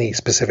any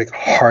specific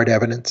hard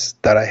evidence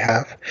that I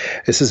have.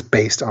 This is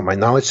based on my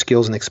knowledge,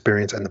 skills, and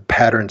experience and the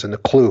patterns and the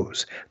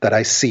clues that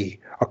I see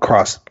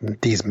across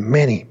these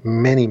many,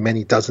 many,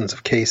 many dozens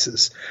of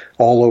cases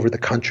all over the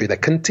country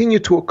that continue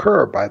to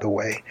occur, by the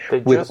way,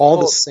 with all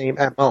the same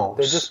MOs.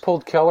 They just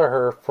pulled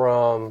Kelleher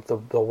from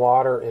the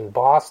water in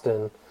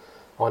Boston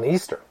on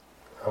Easter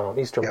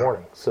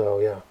morning. So,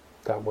 yeah,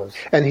 that was...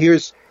 And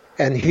here's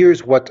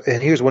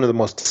one of the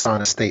most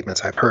dishonest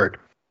statements I've heard.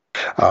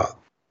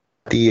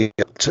 The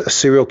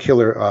serial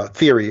killer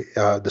theory,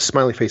 the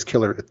smiley face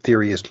killer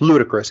theory, is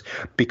ludicrous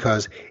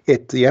because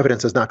the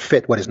evidence does not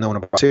fit what is known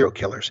about serial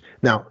killers.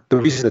 Now, the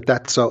reason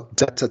that's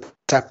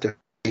deceptive.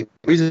 The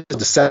reason it's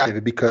deceptive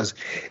is because,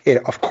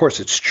 of course,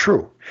 it's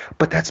true,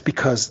 but that's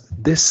because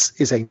this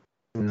is a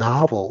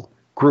novel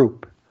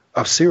group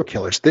of serial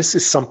killers. This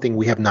is something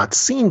we have not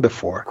seen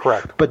before.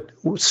 Correct. But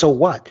so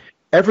what?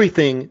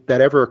 Everything that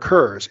ever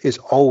occurs is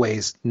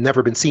always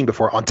never been seen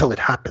before until it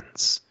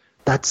happens.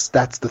 That's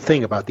the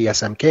thing about the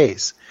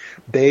SMKs.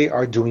 They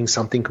are doing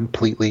something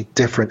completely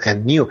different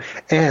and new,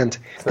 and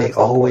they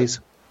always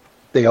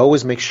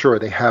make sure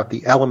they have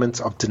the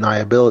elements of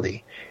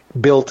deniability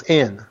built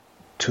in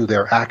to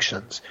their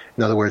actions.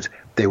 In other words,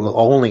 they will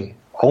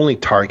only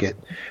target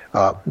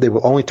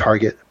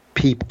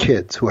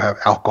kids who have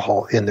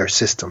alcohol in their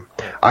system.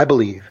 I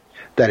believe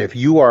that if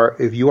you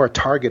are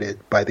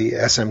targeted by the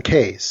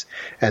SMKs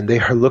and they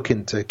are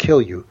looking to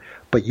kill you,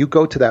 but you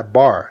go to that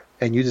bar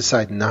and you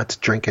decide not to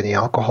drink any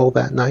alcohol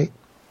that night,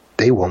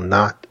 they will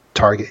not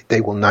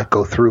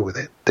go through with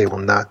it. They will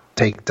not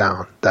take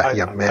down that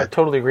young man. I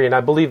totally agree, and I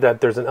believe that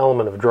there's an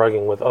element of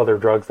drugging with other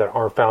drugs that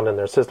aren't found in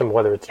their system,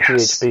 whether it's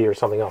THC or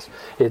something else.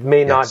 It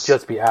may not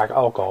just be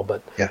alcohol,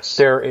 but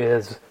there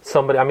is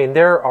somebody. I mean,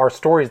 there are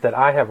stories that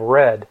I have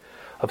read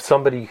of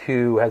somebody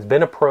who has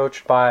been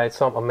approached by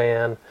a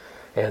man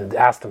and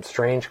asked him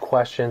strange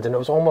questions, and it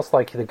was almost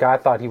like the guy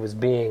thought he was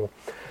being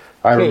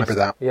I remember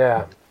that.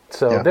 Yeah.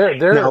 So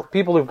there are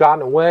people who've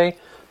gotten away.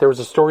 There was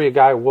a story of a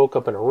guy who woke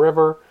up in a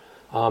river.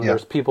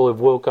 There's people who've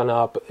woken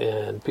up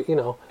and,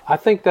 I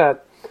think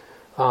that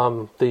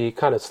the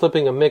kind of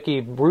slipping a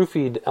Mickey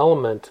roofied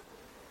element,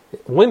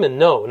 women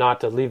know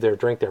not to leave their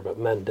drink there, but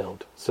men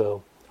don't.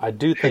 So I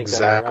do think that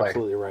you're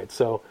absolutely right.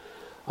 So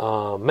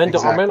men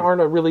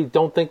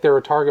don't think they're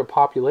a target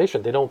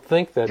population. They don't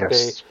think that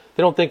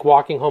they don't think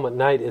walking home at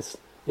night is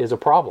a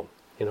problem,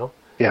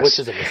 which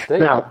is a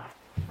mistake. Now,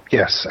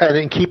 yes, and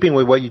in keeping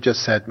with what you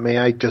just said, may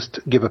I just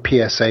give a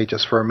PSA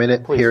just for a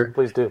minute here?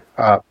 Please do.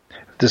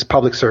 This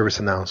public service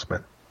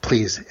announcement.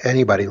 Please,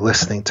 anybody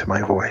listening to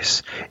my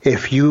voice,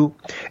 if you,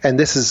 and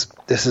this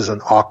is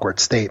an awkward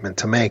statement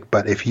to make,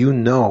 but if you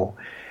know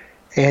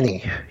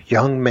any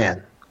young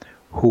men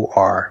who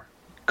are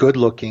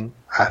good-looking,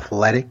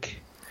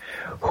 athletic,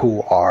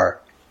 who are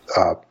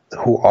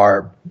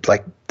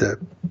like the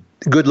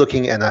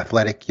good-looking and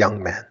athletic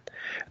young men,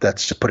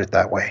 let's just put it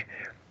that way,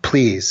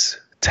 please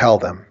tell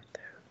them,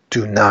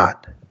 do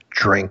not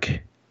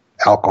drink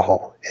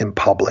alcohol in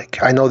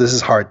public. I know this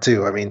is hard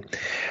too. I mean,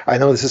 I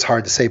know this is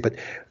hard to say, but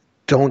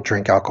don't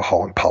drink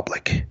alcohol in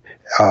public.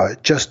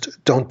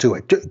 Just don't do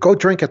it. Go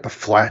drink at the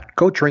flat.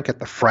 Go drink at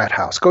the frat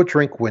house. Go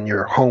drink when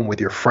you're home with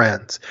your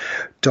friends.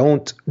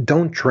 Don't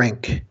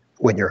drink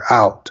when you're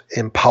out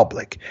in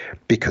public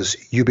because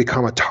you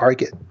become a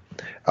target.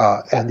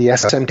 And the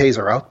SMKs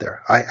are out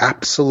there. I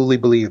absolutely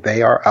believe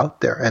they are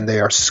out there, and they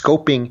are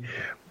scoping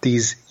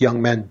these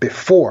young men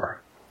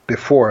before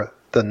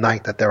the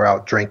night that they're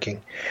out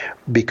drinking,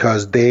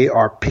 because they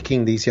are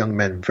picking these young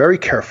men very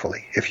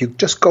carefully. If you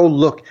just go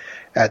look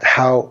at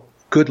how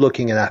good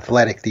looking and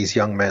athletic these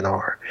young men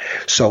are.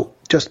 So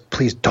just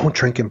please don't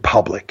drink in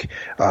public.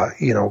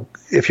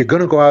 If you're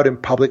going to go out in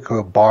public to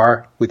a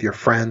bar with your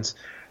friends,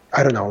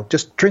 I don't know,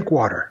 just drink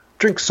water,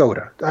 drink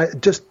soda,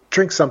 just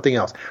drink something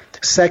else.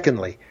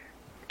 Secondly,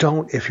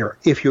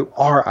 if you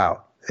are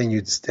out and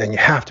you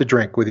have to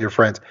drink with your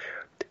friends,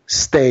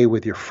 stay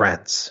with your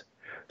friends.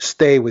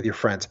 Stay with your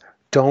friends.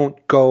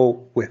 Don't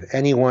go with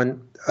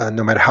anyone,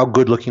 no matter how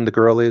good looking the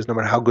girl is, no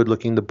matter how good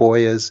looking the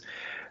boy is.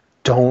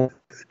 Don't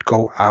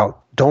go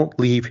out. Don't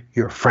leave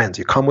your friends.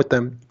 You come with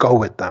them, go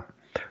with them.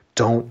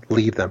 Don't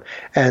leave them.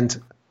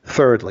 And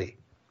thirdly,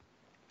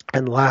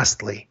 and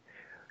lastly,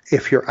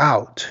 if you're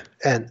out,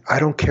 and I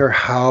don't care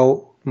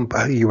how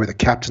you were the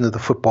captain of the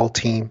football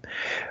team,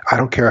 I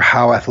don't care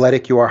how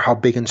athletic you are, how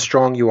big and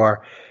strong you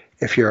are,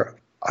 if you're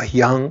a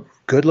young,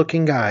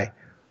 good-looking guy,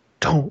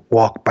 don't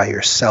walk by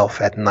yourself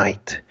at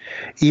night,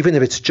 even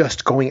if it's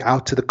just going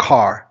out to the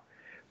car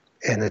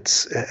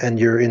and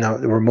you're in a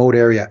remote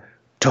area.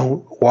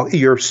 Don't walk.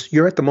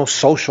 You're at the most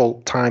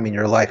social time in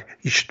your life.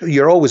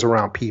 You're always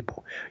around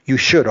people. You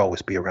should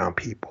always be around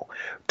people.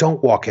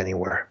 Don't walk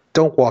anywhere.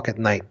 Don't walk at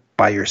night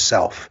by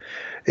yourself,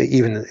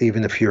 even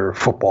if you're a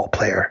football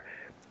player.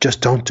 Just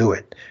don't do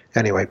it.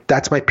 Anyway,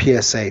 that's my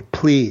PSA.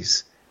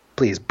 Please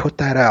put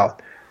that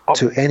out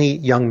to any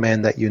young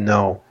men that you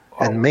know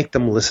and make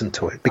them listen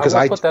to it. Because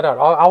I'll put that out.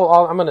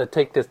 I'm going to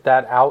take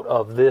that out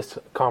of this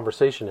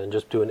conversation and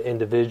just do an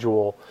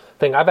individual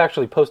thing. I've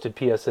actually posted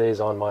PSAs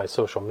on my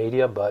social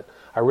media, but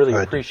I really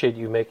appreciate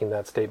you making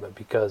that statement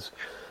because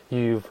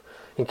you've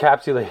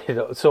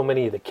encapsulated so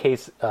many of the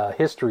case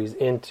histories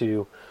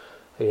into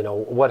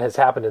what has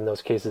happened in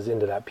those cases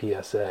into that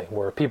PSA,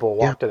 where people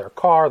walk to their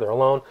car, they're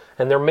alone,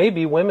 and there may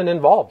be women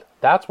involved.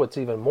 That's what's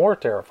even more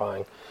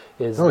terrifying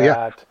is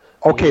that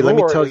the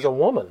lure is a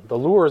woman. The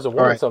lure is a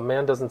woman, so a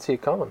man doesn't see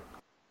it coming.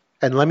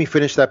 And let me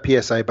finish that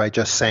PSA by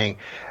just saying,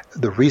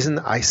 the reason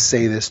I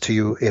say this to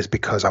you is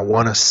because I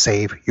want to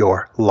save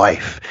your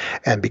life,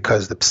 and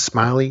because the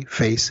smiley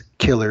face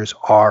killers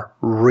are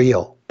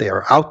real. They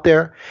are out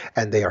there,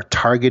 and they are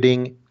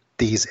targeting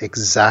these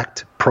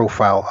exact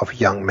profile of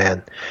young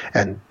men.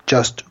 And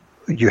just,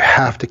 you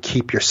have to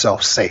keep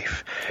yourself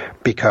safe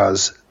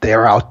because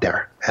they're out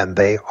there and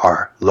they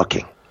are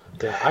looking.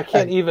 Yeah, I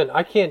can't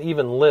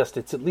even list.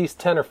 It's at least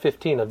 10 or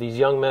 15 of these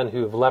young men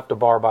who have left a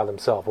bar by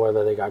themselves,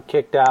 whether they got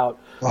kicked out,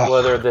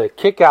 whether the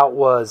kick out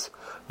was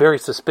very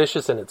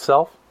suspicious in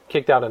itself,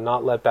 kicked out and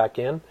not let back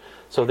in.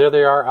 So there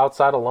they are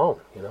outside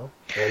alone, And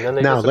then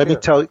they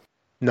disappear.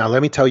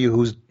 Let me tell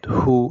you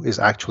who is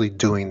actually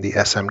doing the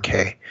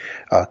SMK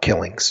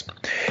killings.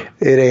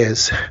 It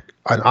is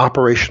an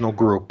operational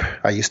group.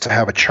 I used to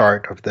have a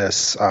chart of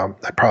this.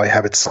 I probably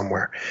have it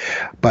somewhere.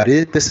 But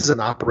this is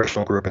an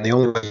operational group, and the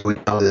only way we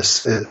know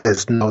this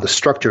is know the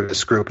structure of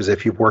this group is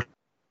if you've worked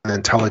in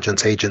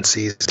intelligence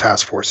agencies,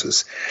 task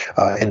forces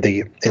in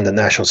the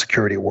national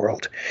security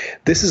world.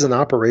 This is an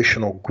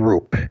operational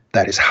group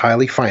that is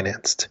highly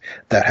financed,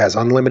 that has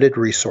unlimited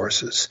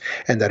resources,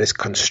 and that is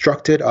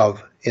constructed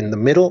of, in the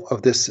middle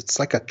of this, it's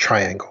like a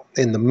triangle.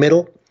 In the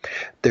middle,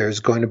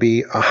 there's going to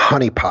be a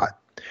honeypot,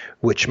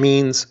 which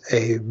means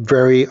a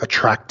very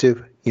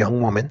attractive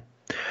young woman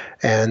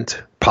and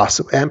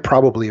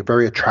probably a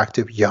very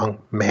attractive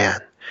young man.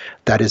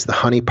 That is the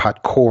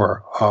honeypot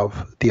core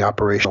of the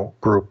operational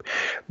group.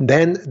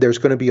 Then there's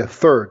going to be a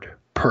third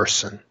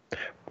person,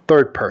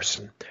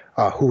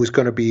 who is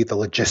going to be the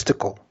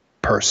logistical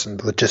person,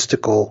 the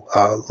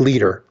logistical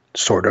leader,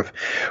 sort of,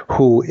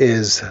 who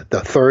is the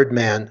third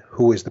man,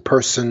 who is the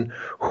person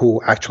who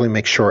actually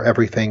makes sure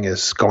everything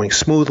is going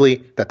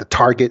smoothly, that the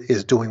target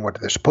is doing what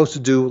they're supposed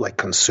to do, like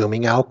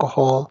consuming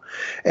alcohol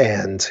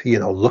and,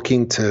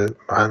 looking to,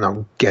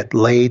 get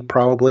laid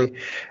probably.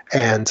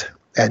 And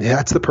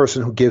that's the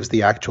person who gives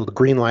the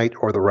green light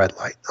or the red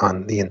light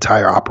on the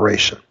entire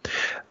operation.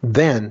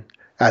 Then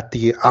at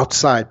the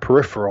outside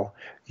peripheral,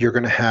 you're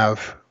going to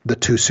have the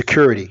two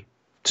security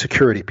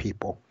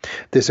people.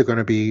 These are going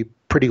to be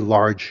pretty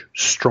large,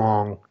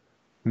 strong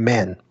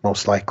men,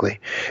 most likely,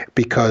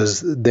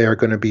 because they're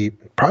going to be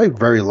probably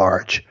very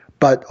large,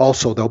 but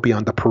also they'll be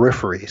on the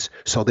peripheries,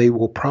 so they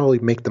will probably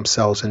make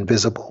themselves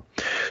invisible.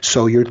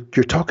 So you're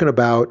talking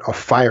about a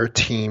fire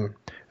team.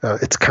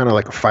 It's kind of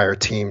like a fire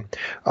team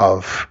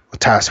of a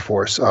task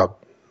force,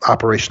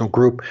 operational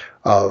group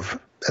of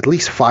at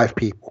least 5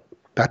 people.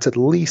 That's at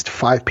least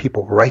 5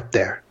 people right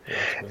there.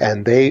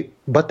 And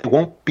but they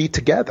won't be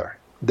together.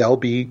 They'll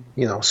be,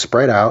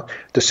 spread out.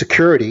 The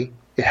security,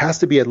 it has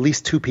to be at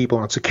least 2 people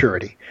on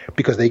security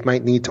because they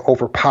might need to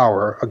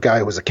overpower a guy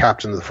who was a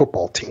captain of the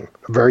football team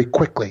very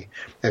quickly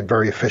and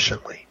very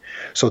efficiently.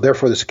 So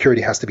therefore, the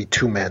security has to be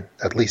 2 men,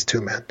 at least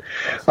 2 men.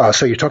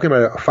 So you're talking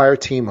about a fire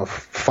team of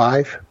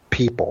 5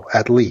 people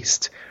at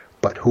least,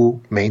 but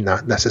who may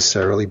not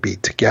necessarily be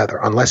together.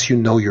 Unless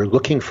you're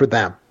looking for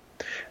them,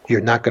 you're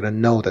not going to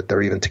know that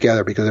they're even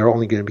together because they're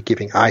only going to be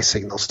giving eye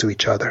signals to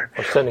each other.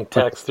 Or sending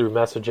text through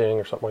messaging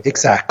or something like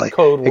exactly. that.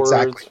 Code words.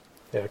 Exactly.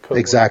 Yeah, code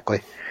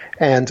exactly.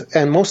 Words.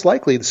 And most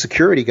likely the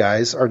security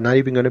guys are not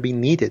even going to be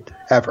needed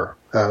ever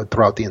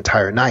throughout the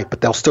entire night,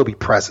 but they'll still be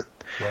present.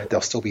 Right.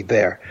 They'll still be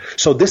there.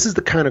 So this is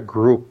the kind of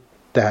group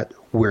that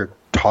we're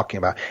talking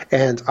about.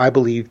 And I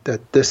believe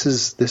that this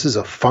is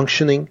a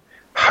functioning,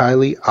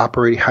 highly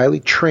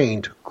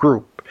trained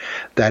group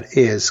that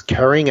is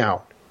carrying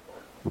out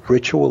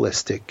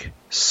ritualistic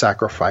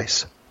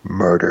sacrifice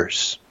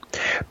murders.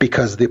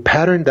 Because the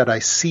pattern that I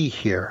see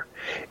here,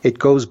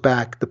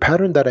 the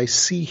pattern that I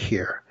see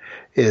here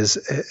is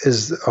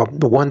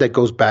the one that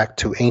goes back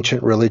to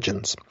ancient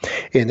religions.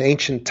 In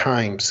ancient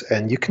times,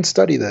 and you can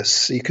study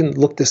this, you can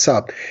look this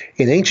up.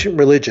 In ancient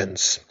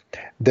religions,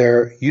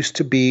 there used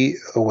to be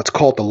what's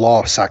called the law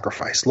of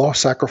sacrifice. Law of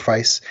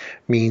sacrifice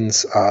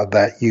means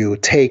that you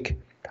take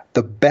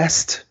the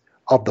best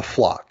of the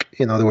flock.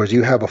 In other words,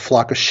 you have a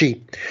flock of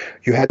sheep.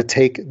 You had to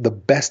take the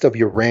best of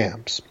your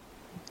rams.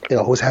 It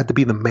always had to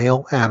be the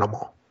male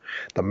animal.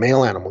 The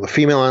male animal. The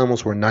female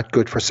animals were not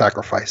good for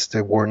sacrifice.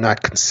 They were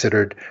not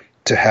considered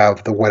to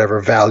have the whatever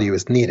value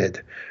is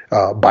needed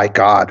by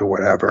God or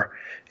whatever.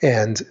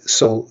 And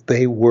so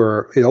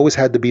it always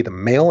had to be the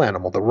male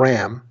animal, the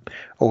ram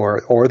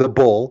or the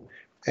bull,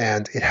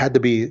 and it had to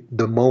be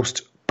the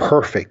most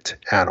perfect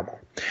animal.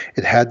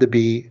 It had to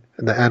be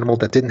the animal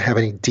that didn't have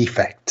any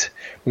defect.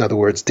 In other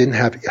words, didn't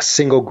have a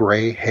single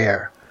gray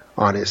hair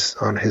on his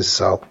wool.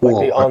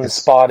 Like the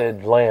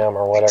unspotted lamb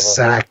or whatever.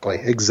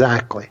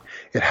 Exactly.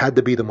 It had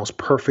to be the most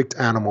perfect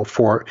animal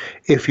for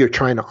if you're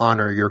trying to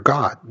honor your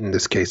god. In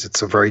this case,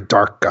 it's a very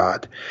dark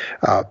god.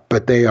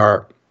 But they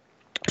are...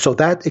 So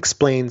that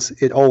explains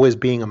it always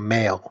being a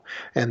male,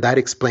 and that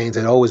explains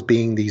it always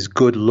being these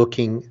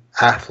good-looking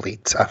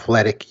athletes,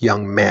 athletic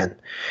young men,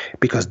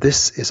 because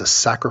this is a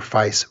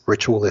sacrifice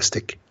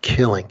ritualistic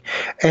killing.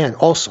 And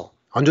also,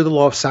 under the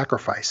law of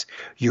sacrifice,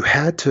 you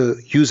had to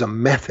use a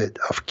method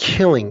of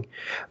killing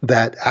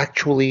that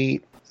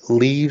actually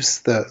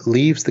leaves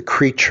the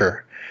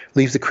creature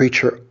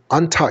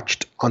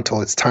untouched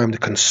until it's time to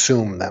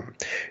consume them.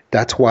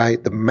 That's why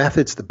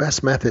the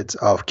best methods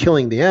of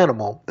killing the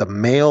animal, the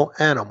male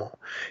animal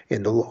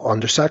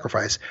under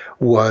sacrifice,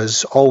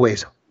 was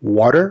always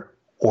water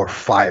or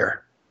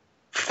fire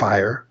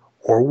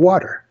or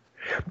water,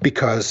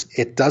 because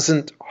it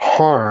doesn't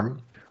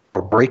harm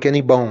or break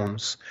any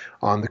bones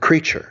on the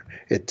creature.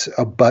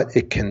 But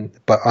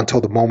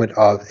until the moment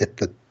of it,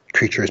 the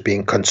creature is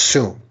being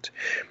consumed,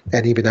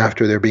 and even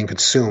after they're being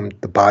consumed,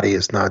 the body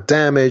is not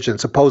damaged,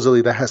 and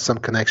supposedly that has some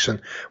connection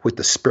with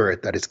the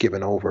spirit that is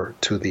given over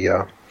to the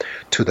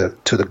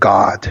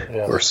god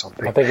or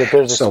something. I think that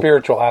there's a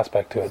spiritual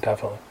aspect to it,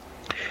 definitely.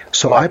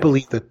 So I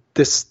believe that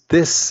this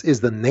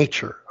is the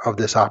nature of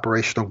this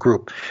operational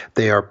group.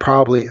 They are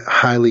probably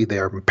they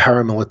are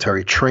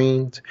paramilitary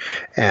trained,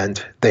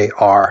 and they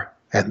are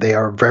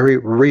very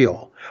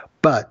real,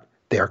 but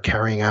they are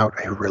carrying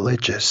out a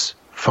religious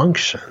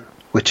function,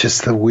 which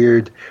is the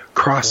weird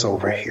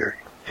crossover here,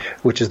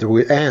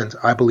 and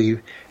I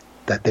believe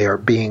that they are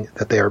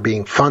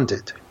being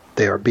funded,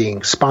 they are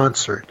being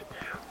sponsored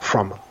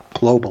from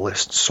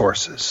globalist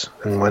sources.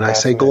 And when I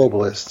say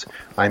globalist,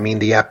 I mean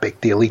the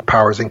elite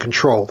powers in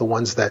control, the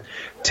ones that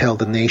tell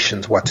the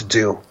nations what to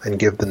do and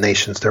give the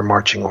nations their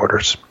marching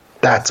orders.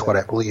 That's what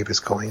I believe is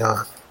going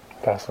on.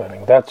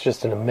 Fascinating. That's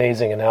just an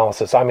amazing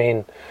analysis. I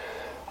mean,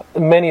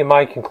 many of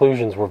my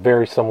conclusions were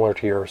very similar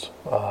to yours.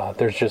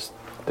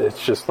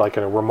 It's just like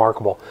a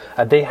remarkable.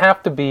 They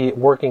have to be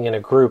working in a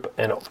group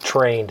and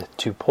trained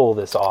to pull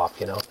this off,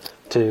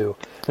 to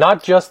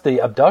not just the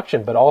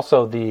abduction, but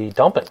also the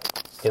dumping,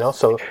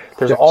 So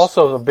there's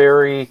also a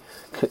very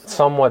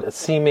somewhat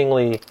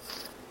seemingly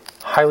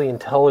highly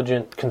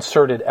intelligent,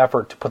 concerted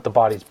effort to put the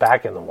bodies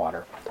back in the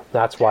water.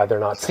 That's why they're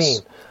not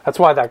seen. That's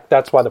why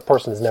the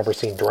person is never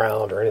seen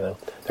drowned or anything.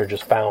 They're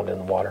just found in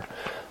the water.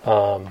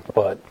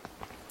 But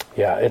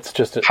yeah, it's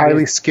just a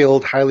highly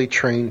skilled, highly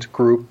trained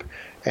group.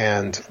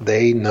 And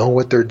they know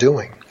what they're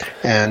doing.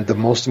 And the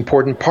most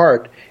important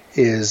part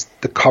is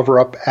the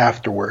cover-up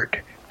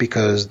afterward,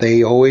 because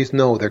they always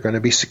know they're going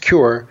to be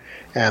secure,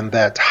 and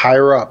that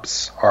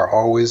higher-ups are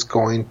always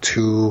going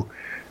to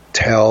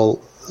tell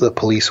the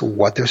police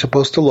what they're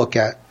supposed to look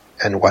at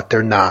and what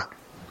they're not.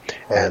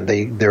 And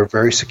they're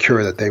very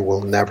secure that they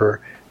will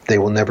never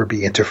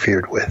be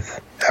interfered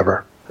with,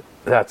 ever.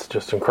 That's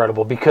just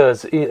incredible,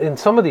 because in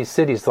some of these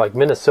cities like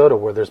Minnesota,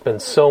 where there's been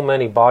so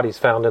many bodies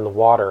found in the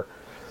water,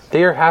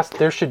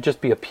 there should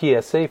just be a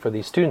PSA for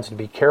these students to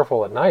be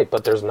careful at night,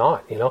 but there's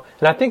not, And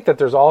I think that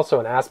there's also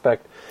an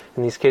aspect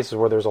in these cases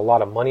where there's a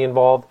lot of money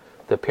involved.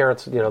 The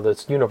parents,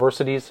 the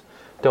universities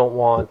don't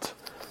want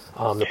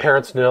the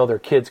parents to know their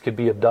kids could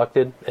be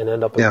abducted and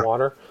end up in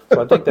water.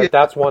 So I think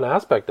that's one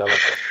aspect of it.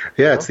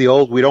 Yeah, it's the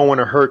old "we don't want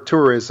to hurt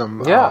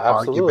tourism"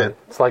 absolutely. argument.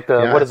 It's like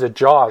what is it,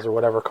 Jaws or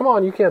whatever? Come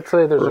on, you can't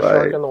say there's a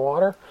shark in the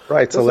water.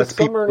 Right. So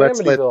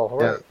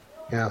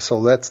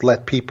let's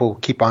let people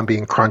keep on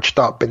being crunched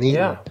up and eaten.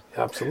 Yeah,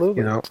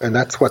 absolutely. And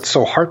that's what's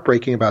so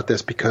heartbreaking about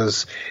this,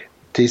 because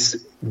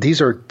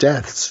these are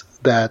deaths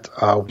that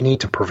we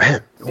need to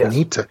prevent. Yes. We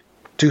need to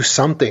do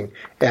something.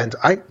 And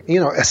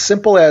as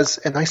simple as,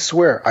 and I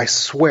swear,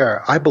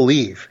 I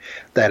believe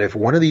that if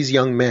one of these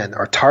young men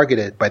are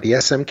targeted by the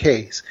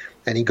SMKs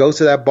and he goes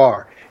to that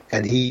bar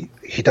and he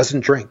doesn't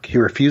drink, he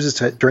refuses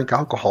to drink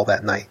alcohol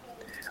that night,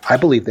 I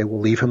believe they will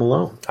leave him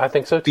alone. I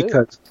think so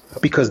too.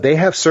 Because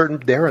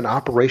they're an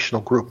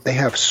operational group.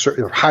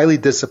 They're highly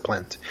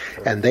disciplined,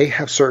 and they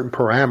have certain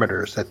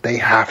parameters that they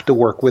have to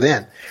work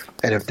within.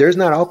 And if there's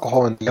not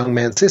alcohol in the young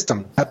man's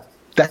system,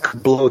 that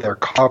could blow their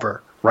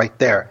cover right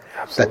there.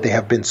 Absolutely. That they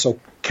have been so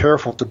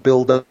careful to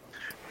build up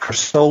for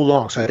so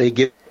long. So they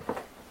give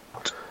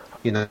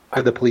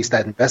the police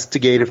that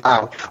investigative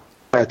out.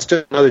 It's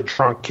just another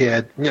drunk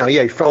kid.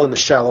 He fell in the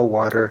shallow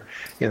water,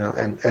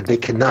 and they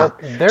cannot.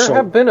 But there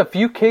have been a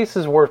few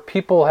cases where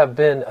people have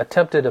been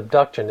attempted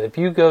abduction. If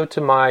you go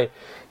to my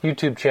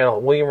YouTube channel,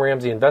 William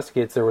Ramsey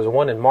Investigates, there was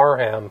one in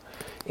Marham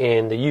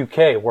in the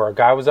UK where a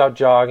guy was out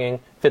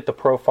jogging, fit the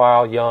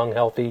profile, young,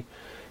 healthy,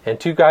 and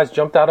 2 guys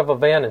jumped out of a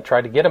van and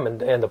tried to get him,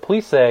 and the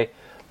police say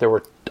there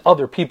were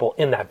other people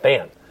in that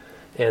van.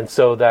 And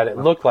so that it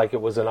looked like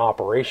it was an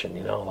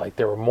operation, like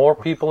there were more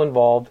people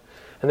involved.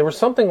 And there was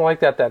something like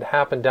that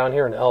happened down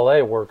here in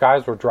L.A. where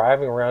guys were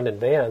driving around in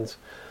vans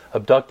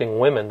abducting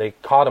women. They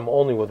caught them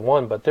only with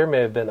one, but there may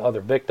have been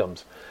other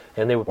victims.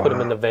 And they would put them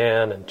in the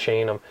van and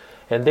chain them.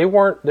 And they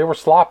were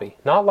sloppy,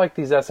 not like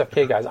these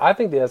SFK guys. I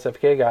think the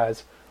SFK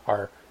guys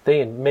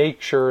they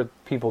make sure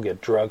people get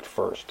drugged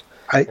first.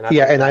 I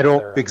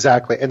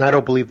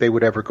don't believe they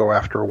would ever go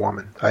after a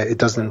woman. It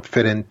doesn't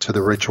fit into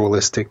the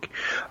ritualistic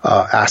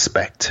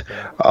aspect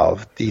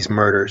of these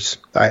murders.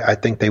 I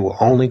think they will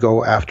only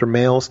go after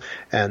males,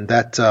 and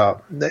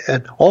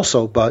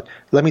also. But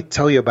let me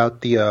tell you about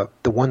the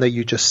one that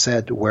you just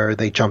said, where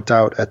they jumped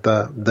out at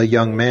the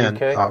young man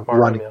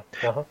running.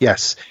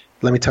 Yes,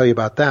 let me tell you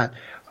about that.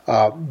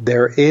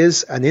 There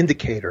is an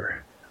indicator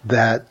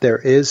that there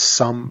is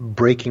some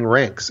breaking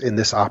ranks in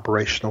this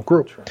operational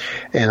group.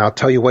 And I'll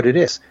tell you what it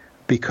is,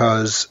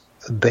 because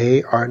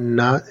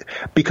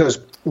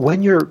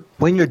when you're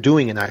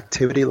doing an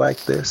activity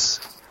like this,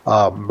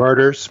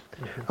 murders,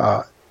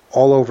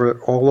 all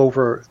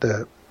over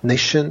the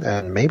nation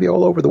and maybe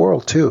all over the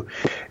world too,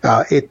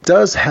 it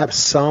does have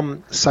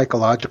some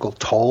psychological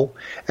toll.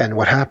 And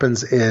what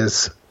happens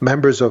is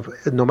members of,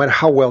 no matter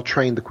how well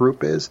trained the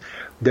group is,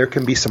 there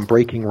can be some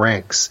breaking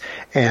ranks.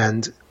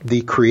 And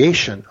the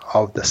creation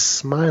of the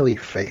smiley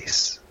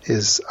face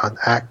is an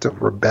act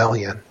of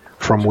rebellion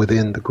from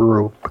within the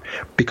group,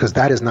 because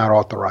that is not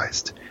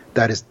authorized.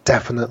 That is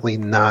definitely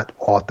not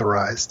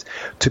authorized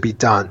to be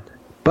done.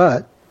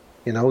 But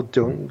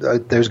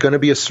there's going to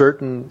be a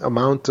certain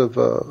amount of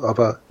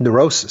a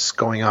neurosis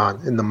going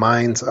on in the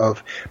minds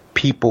of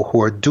people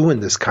who are doing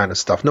this kind of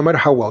stuff, no matter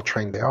how well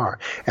trained they are.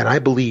 And I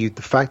believe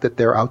the fact that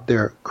they're out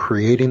there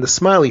creating the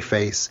smiley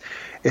face,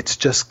 it's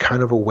just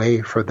kind of a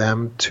way for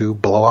them to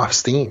blow off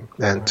steam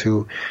and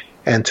to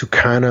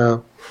kind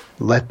of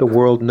let the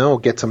world know,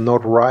 get some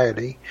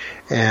notoriety,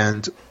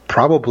 and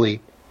probably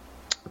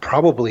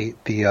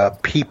the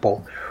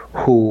people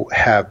who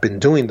have been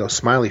doing those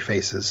smiley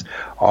faces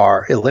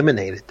are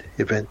eliminated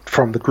even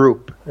from the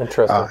group.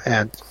 Interesting.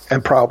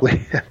 And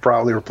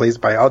probably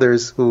replaced by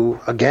others who,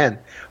 again,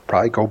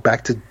 probably go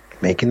back to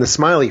making the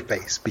smiley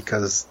face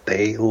because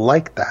they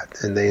like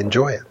that and they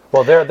enjoy it.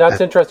 Well,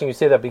 that's interesting you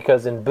say that,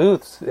 because in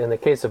the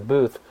case of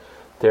Booth,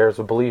 there's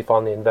a belief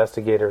on the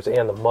investigators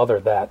and the mother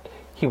that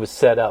he was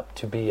set up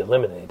to be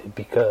eliminated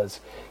because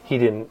he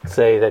didn't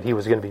say that he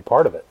was going to be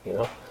part of it,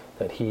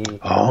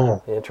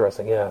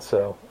 Interesting, yeah.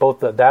 So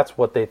that's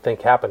what they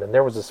think happened, and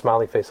there was a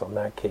smiley face on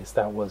that case.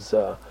 That was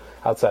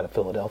outside of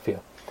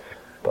Philadelphia.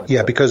 But,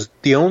 because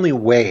the only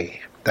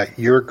way that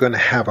you're going to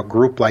have a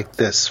group like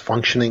this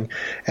functioning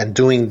and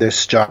doing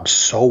this job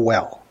so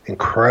well,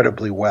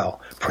 incredibly well,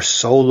 for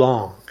so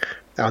long,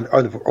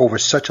 over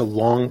such a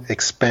long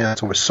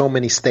expanse, over so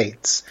many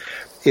states,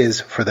 is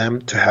for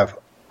them to have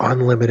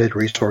unlimited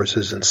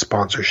resources and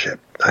sponsorship.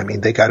 I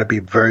mean, they got to be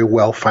very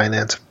well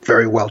financed,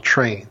 very well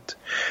trained.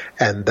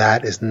 And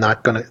that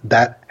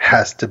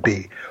has to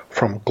be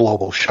from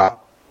global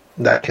shop.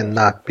 That's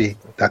not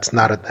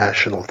a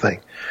national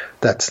thing.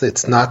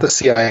 It's not the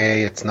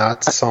CIA, it's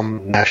not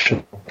some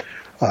national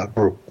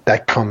group.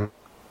 That comes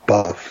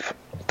above.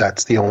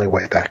 That's the only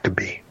way that could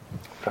be.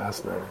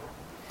 Fascinating.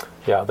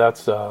 Yeah,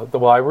 that's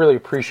well, I really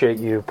appreciate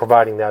you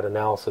providing that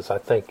analysis. I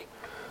think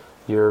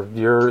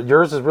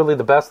yours is really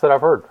the best that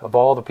I've heard of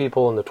all the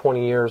people in the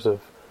 20 years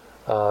of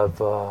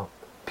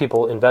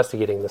people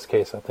investigating this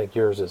case. I think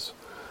yours is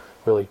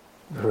really,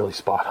 really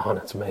spot on.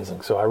 It's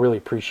amazing. So I really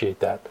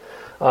appreciate that.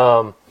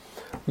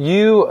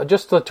 You,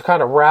 just to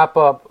kind of wrap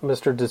up,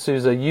 Mr.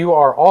 DeSouza, you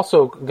are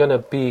also going to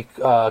be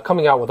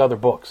coming out with other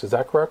books. Is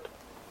that correct?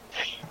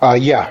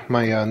 Yeah,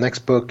 my next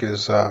book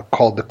is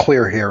called The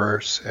Clear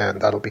Hearers,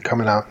 and that'll be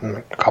coming out in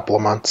a couple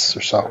of months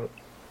or so.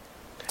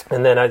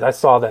 And then I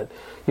saw that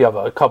you have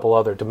a couple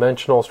other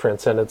Dimensionals,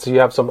 Transcendence. You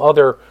have some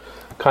other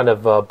kind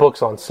of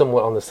books on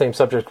the same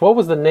subject. What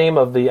was the name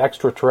of the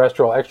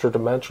extraterrestrial,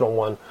 extra-dimensional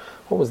one?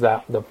 What was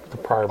that? The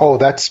prior book? Oh,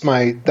 that's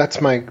my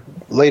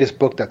latest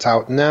book that's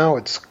out now.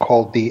 It's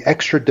called The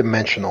Extra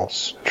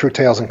Dimensionals: True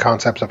Tales and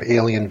Concepts of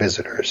Alien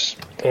Visitors.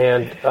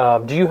 And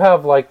do you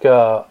have like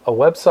a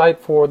website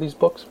for these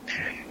books?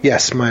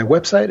 Yes, my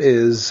website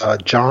is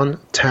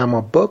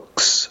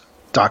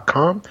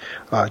johntama.books.com.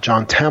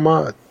 John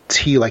Tama,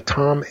 T like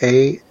Tom,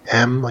 A,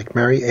 M like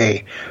Mary,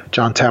 A.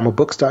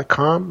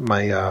 johntama.books.com.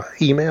 My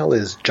email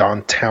is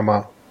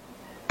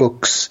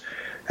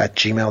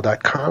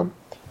johntama.books@gmail.com.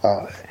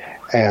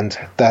 And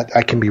that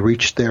I can be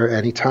reached there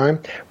anytime.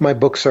 My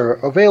books are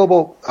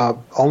available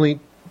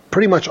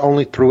pretty much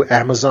only through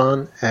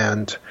Amazon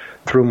and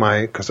through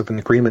because of an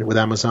agreement with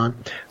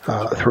Amazon,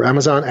 through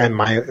Amazon,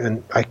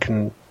 and I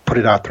can put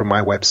it out through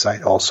my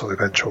website also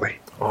eventually.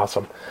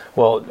 Awesome.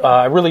 Well,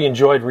 I really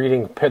enjoyed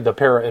reading The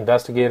Para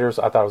Investigators.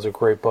 I thought it was a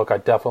great book. I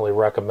definitely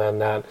recommend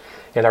that.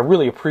 And I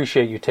really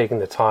appreciate you taking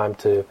the time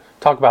to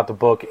talk about the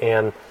book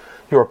and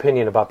your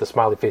opinion about the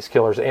smiley face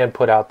killers and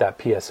put out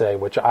that PSA,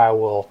 which I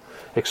will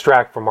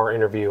extract from our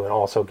interview and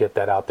also get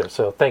that out there.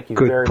 So thank you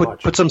very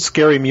much. Put some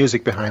scary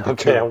music behind it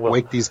Okay, to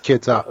wake these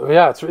kids up.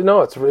 Yeah, it's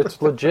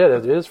legit.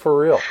 It is for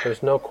real.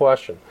 There's no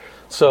question.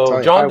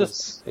 So John,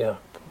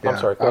 I'm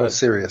sorry. I was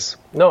serious.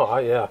 No,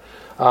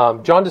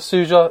 John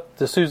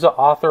DeSouza,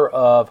 author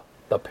of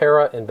The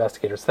Para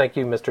Investigators. Thank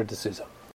you, Mr. DeSouza.